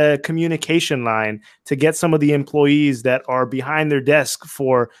have a communication line to get some of the employees that are behind their desk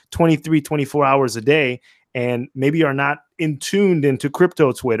for 23, 24 hours a day and maybe are not tuned into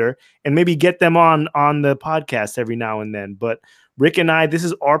crypto Twitter, and maybe get them on the podcast every now and then. But Rick and I, this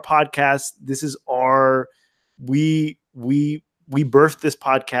is our podcast. This is our... We birthed this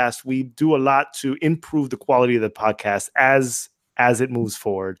podcast. We do a lot to improve the quality of the podcast as it moves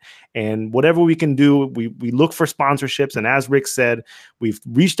forward. And whatever we can do, we look for sponsorships. And as Rick said, we've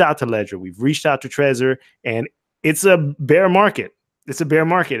reached out to Ledger, we've reached out to Trezor, and it's a bear market. It's a bear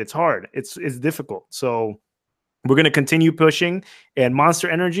market. It's hard. It's difficult. So we're going to continue pushing. And Monster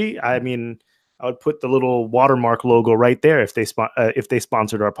Energy, I mean, I would put the little watermark logo right there if they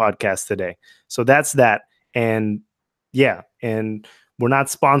sponsored our podcast today. So that's that. And yeah, and we're not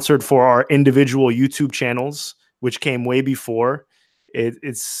sponsored for our individual YouTube channels, which came way before. The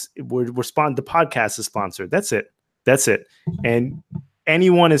podcast is sponsored. That's it. And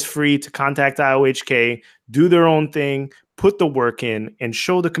anyone is free to contact IOHK, do their own thing, put the work in, and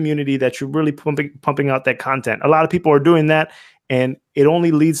show the community that you're really pumping out that content. A lot of people are doing that, and it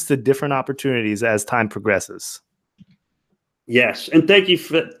only leads to different opportunities as time progresses. Yes, and thank you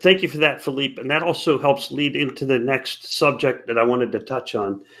for that, Philippe. And that also helps lead into the next subject that I wanted to touch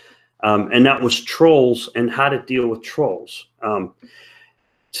on, and that was trolls and how to deal with trolls.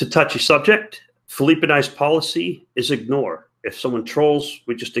 It's a touchy subject. Philippe and I's policy is ignore. If someone trolls,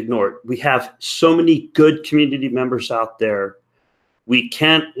 we just ignore it. We have so many good community members out there. We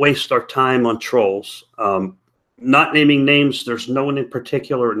can't waste our time on trolls. Not naming names, there's no one in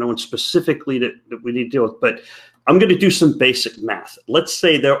particular, no one specifically that we need to deal with, but I'm going to do some basic math. Let's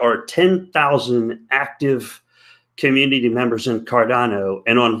say there are 10,000 active community members in Cardano,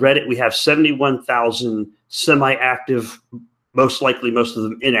 and on Reddit we have 71,000 semi-active, most likely most of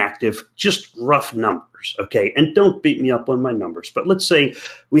them inactive, just rough numbers, okay? And don't beat me up on my numbers, but let's say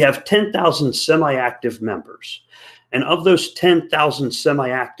we have 10,000 semi-active members. And of those 10,000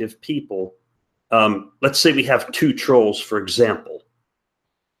 semi-active people, let's say we have 2 trolls, for example.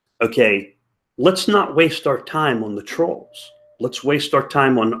 Okay, let's not waste our time on the trolls. Let's waste our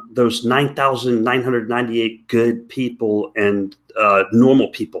time on those 9,998 good people and normal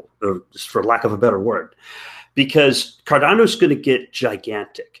people, for lack of a better word, because Cardano is going to get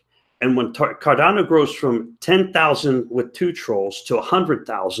gigantic. And when Cardano grows from 10,000 with 2 trolls to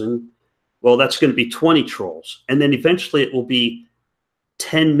 100,000, well, that's going to be 20 trolls. And then eventually it will be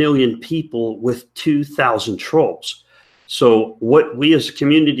 10 million people with 2,000 trolls. So what we as a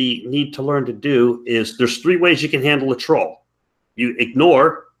community need to learn to do is there's 3 ways you can handle a troll. You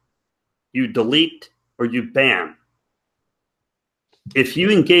ignore, you delete, or you ban. If you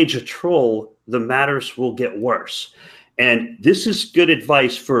engage a troll, the matters will get worse. And this is good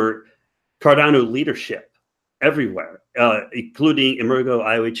advice for Cardano leadership everywhere, including Emurgo,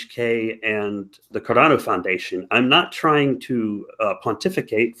 IOHK, and the Cardano Foundation. I'm not trying to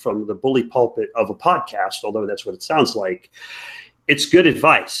pontificate from the bully pulpit of a podcast, although that's what it sounds like. It's good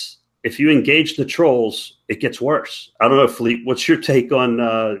advice. If you engage the trolls, it gets worse. I don't know, Philippe, what's your take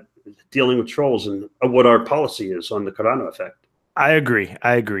on dealing with trolls and what our policy is on the Cardano effect? I agree.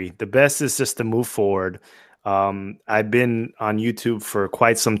 I agree. The best is just to move forward. I've been on YouTube for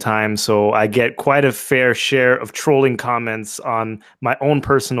quite some time, so I get quite a fair share of trolling comments on my own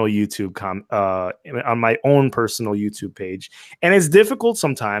personal on my own personal YouTube page, and it's difficult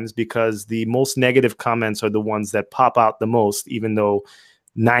sometimes because the most negative comments are the ones that pop out the most, even though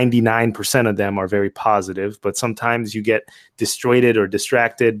 99% of them are very positive, but sometimes you get disjointed or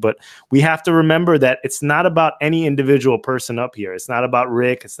distracted. But we have to remember that it's not about any individual person up here. It's not about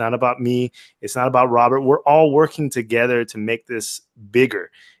Rick. It's not about me. It's not about Robert. We're all working together to make this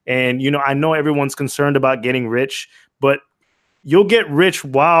bigger. And, I know everyone's concerned about getting rich, but you'll get rich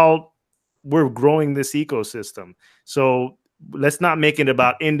while we're growing this ecosystem. So let's not make it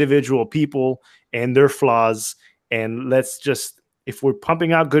about individual people and their flaws. And let's just, if we're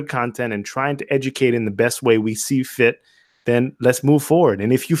pumping out good content and trying to educate in the best way we see fit, then let's move forward.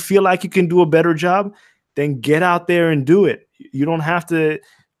 And if you feel like you can do a better job, then get out there and do it. You don't have to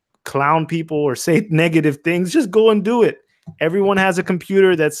clown people or say negative things. Just go and do it. Everyone has a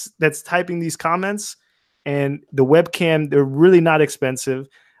computer that's typing these comments, and the webcam, they're really not expensive.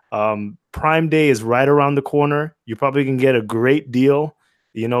 Prime Day is right around the corner. You probably can get a great deal.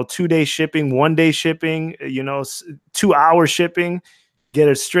 2-day shipping, 1-day shipping, 2-hour shipping, get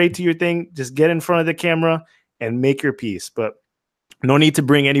it straight to your thing. Just get in front of the camera and make your piece. But no need to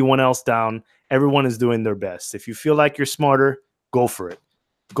bring anyone else down. Everyone is doing their best. If you feel like you're smarter, go for it.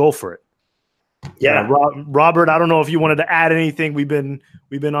 Go for it. Yeah. Robert, I don't know if you wanted to add anything. We've been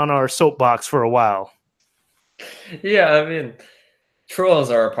on our soapbox for a while. Yeah, I mean, trolls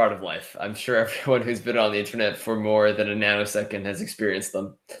are a part of life. I'm sure everyone who's been on the internet for more than a nanosecond has experienced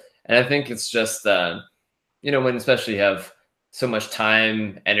them. And I think it's just, when especially you have so much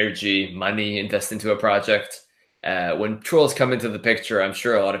time, energy, money invested into a project, when trolls come into the picture, I'm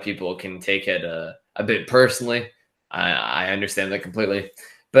sure a lot of people can take it a bit personally. I understand that completely.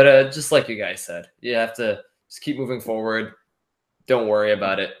 But just like you guys said, you have to just keep moving forward. Don't worry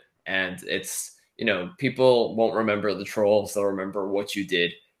about it. And it's, people won't remember the trolls. They'll remember what you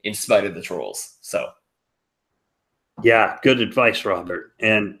did in spite of the trolls. So. Yeah, good advice, Robert.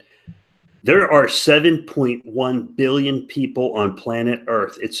 And there are 7.1 billion people on planet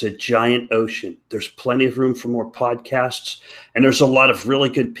Earth. It's a giant ocean. There's plenty of room for more podcasts. And there's a lot of really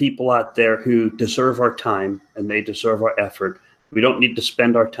good people out there who deserve our time, and they deserve our effort. We don't need to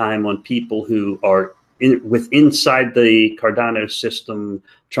spend our time on people who are inside the Cardano system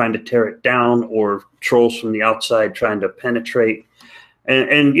trying to tear it down, or trolls from the outside trying to penetrate.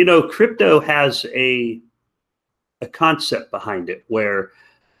 And crypto has a concept behind it where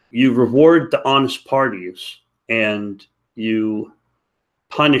you reward the honest parties and you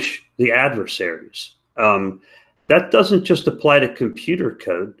punish the adversaries. That doesn't just apply to computer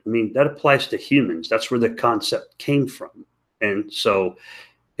code. I mean, that applies to humans. That's where the concept came from. And so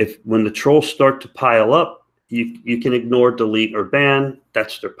when the trolls start to pile up, you can ignore, delete, or ban.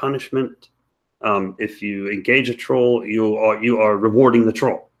 That's their punishment. If you engage a troll, you are rewarding the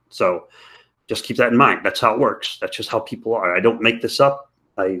troll. So just keep that in mind. That's how it works. That's just how people are. I don't make this up.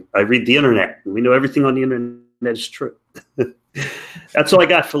 I read the internet. We know everything on the internet is true. That's all I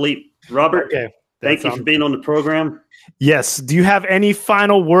got, Philippe. Robert, okay. Thank you for being on the program. Yes. Do you have any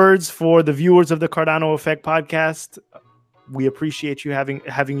final words for the viewers of the Cardano Effect podcast? We appreciate you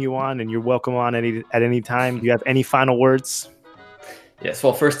having you on, and you're welcome on at any time. Do you have any final words? Yes.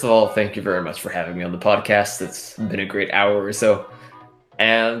 Well, first of all, thank you very much for having me on the podcast. It's been a great hour or so.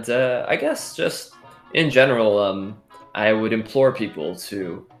 And I guess just in general, I would implore people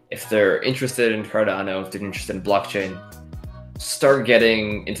to, if they're interested in Cardano, if they're interested in blockchain, start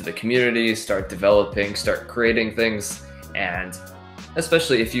getting into the community, start developing, start creating things. And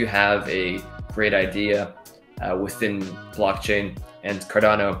especially if you have a great idea within blockchain and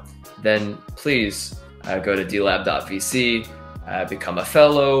Cardano, then please go to dlab.vc, become a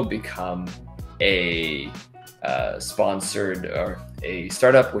fellow, become a sponsored or a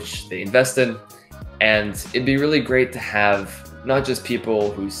startup which they invest in. And it'd be really great to have not just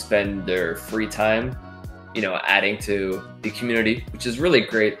people who spend their free time, adding to the community, which is really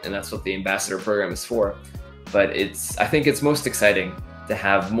great, and that's what the ambassador program is for. But I think it's most exciting to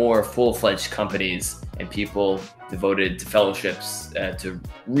have more full-fledged companies and people devoted to fellowships, to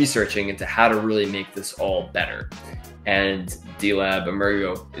researching into how to really make this all better. And dlab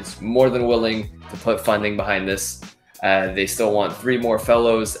Emurgo is more than willing to put funding behind this. They still want 3 more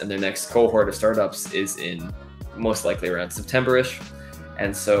fellows, and their next cohort of startups is in most likely around September-ish.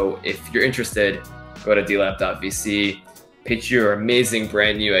 And so if you're interested, go to dlab.vc, pitch your amazing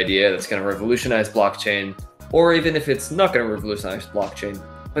brand new idea that's going to revolutionize blockchain, or even if it's not going to revolutionize blockchain,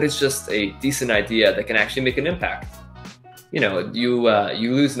 but it's just a decent idea that can actually make an impact.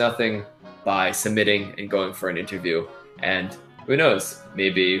 you lose nothing by submitting and going for an interview. And who knows,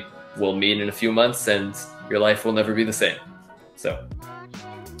 maybe we'll meet in a few months and your life will never be the same. So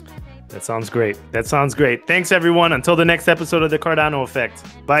that sounds great. That sounds great. Thanks, everyone. Until the next episode of The Cardano Effect.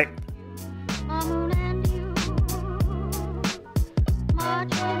 Bye.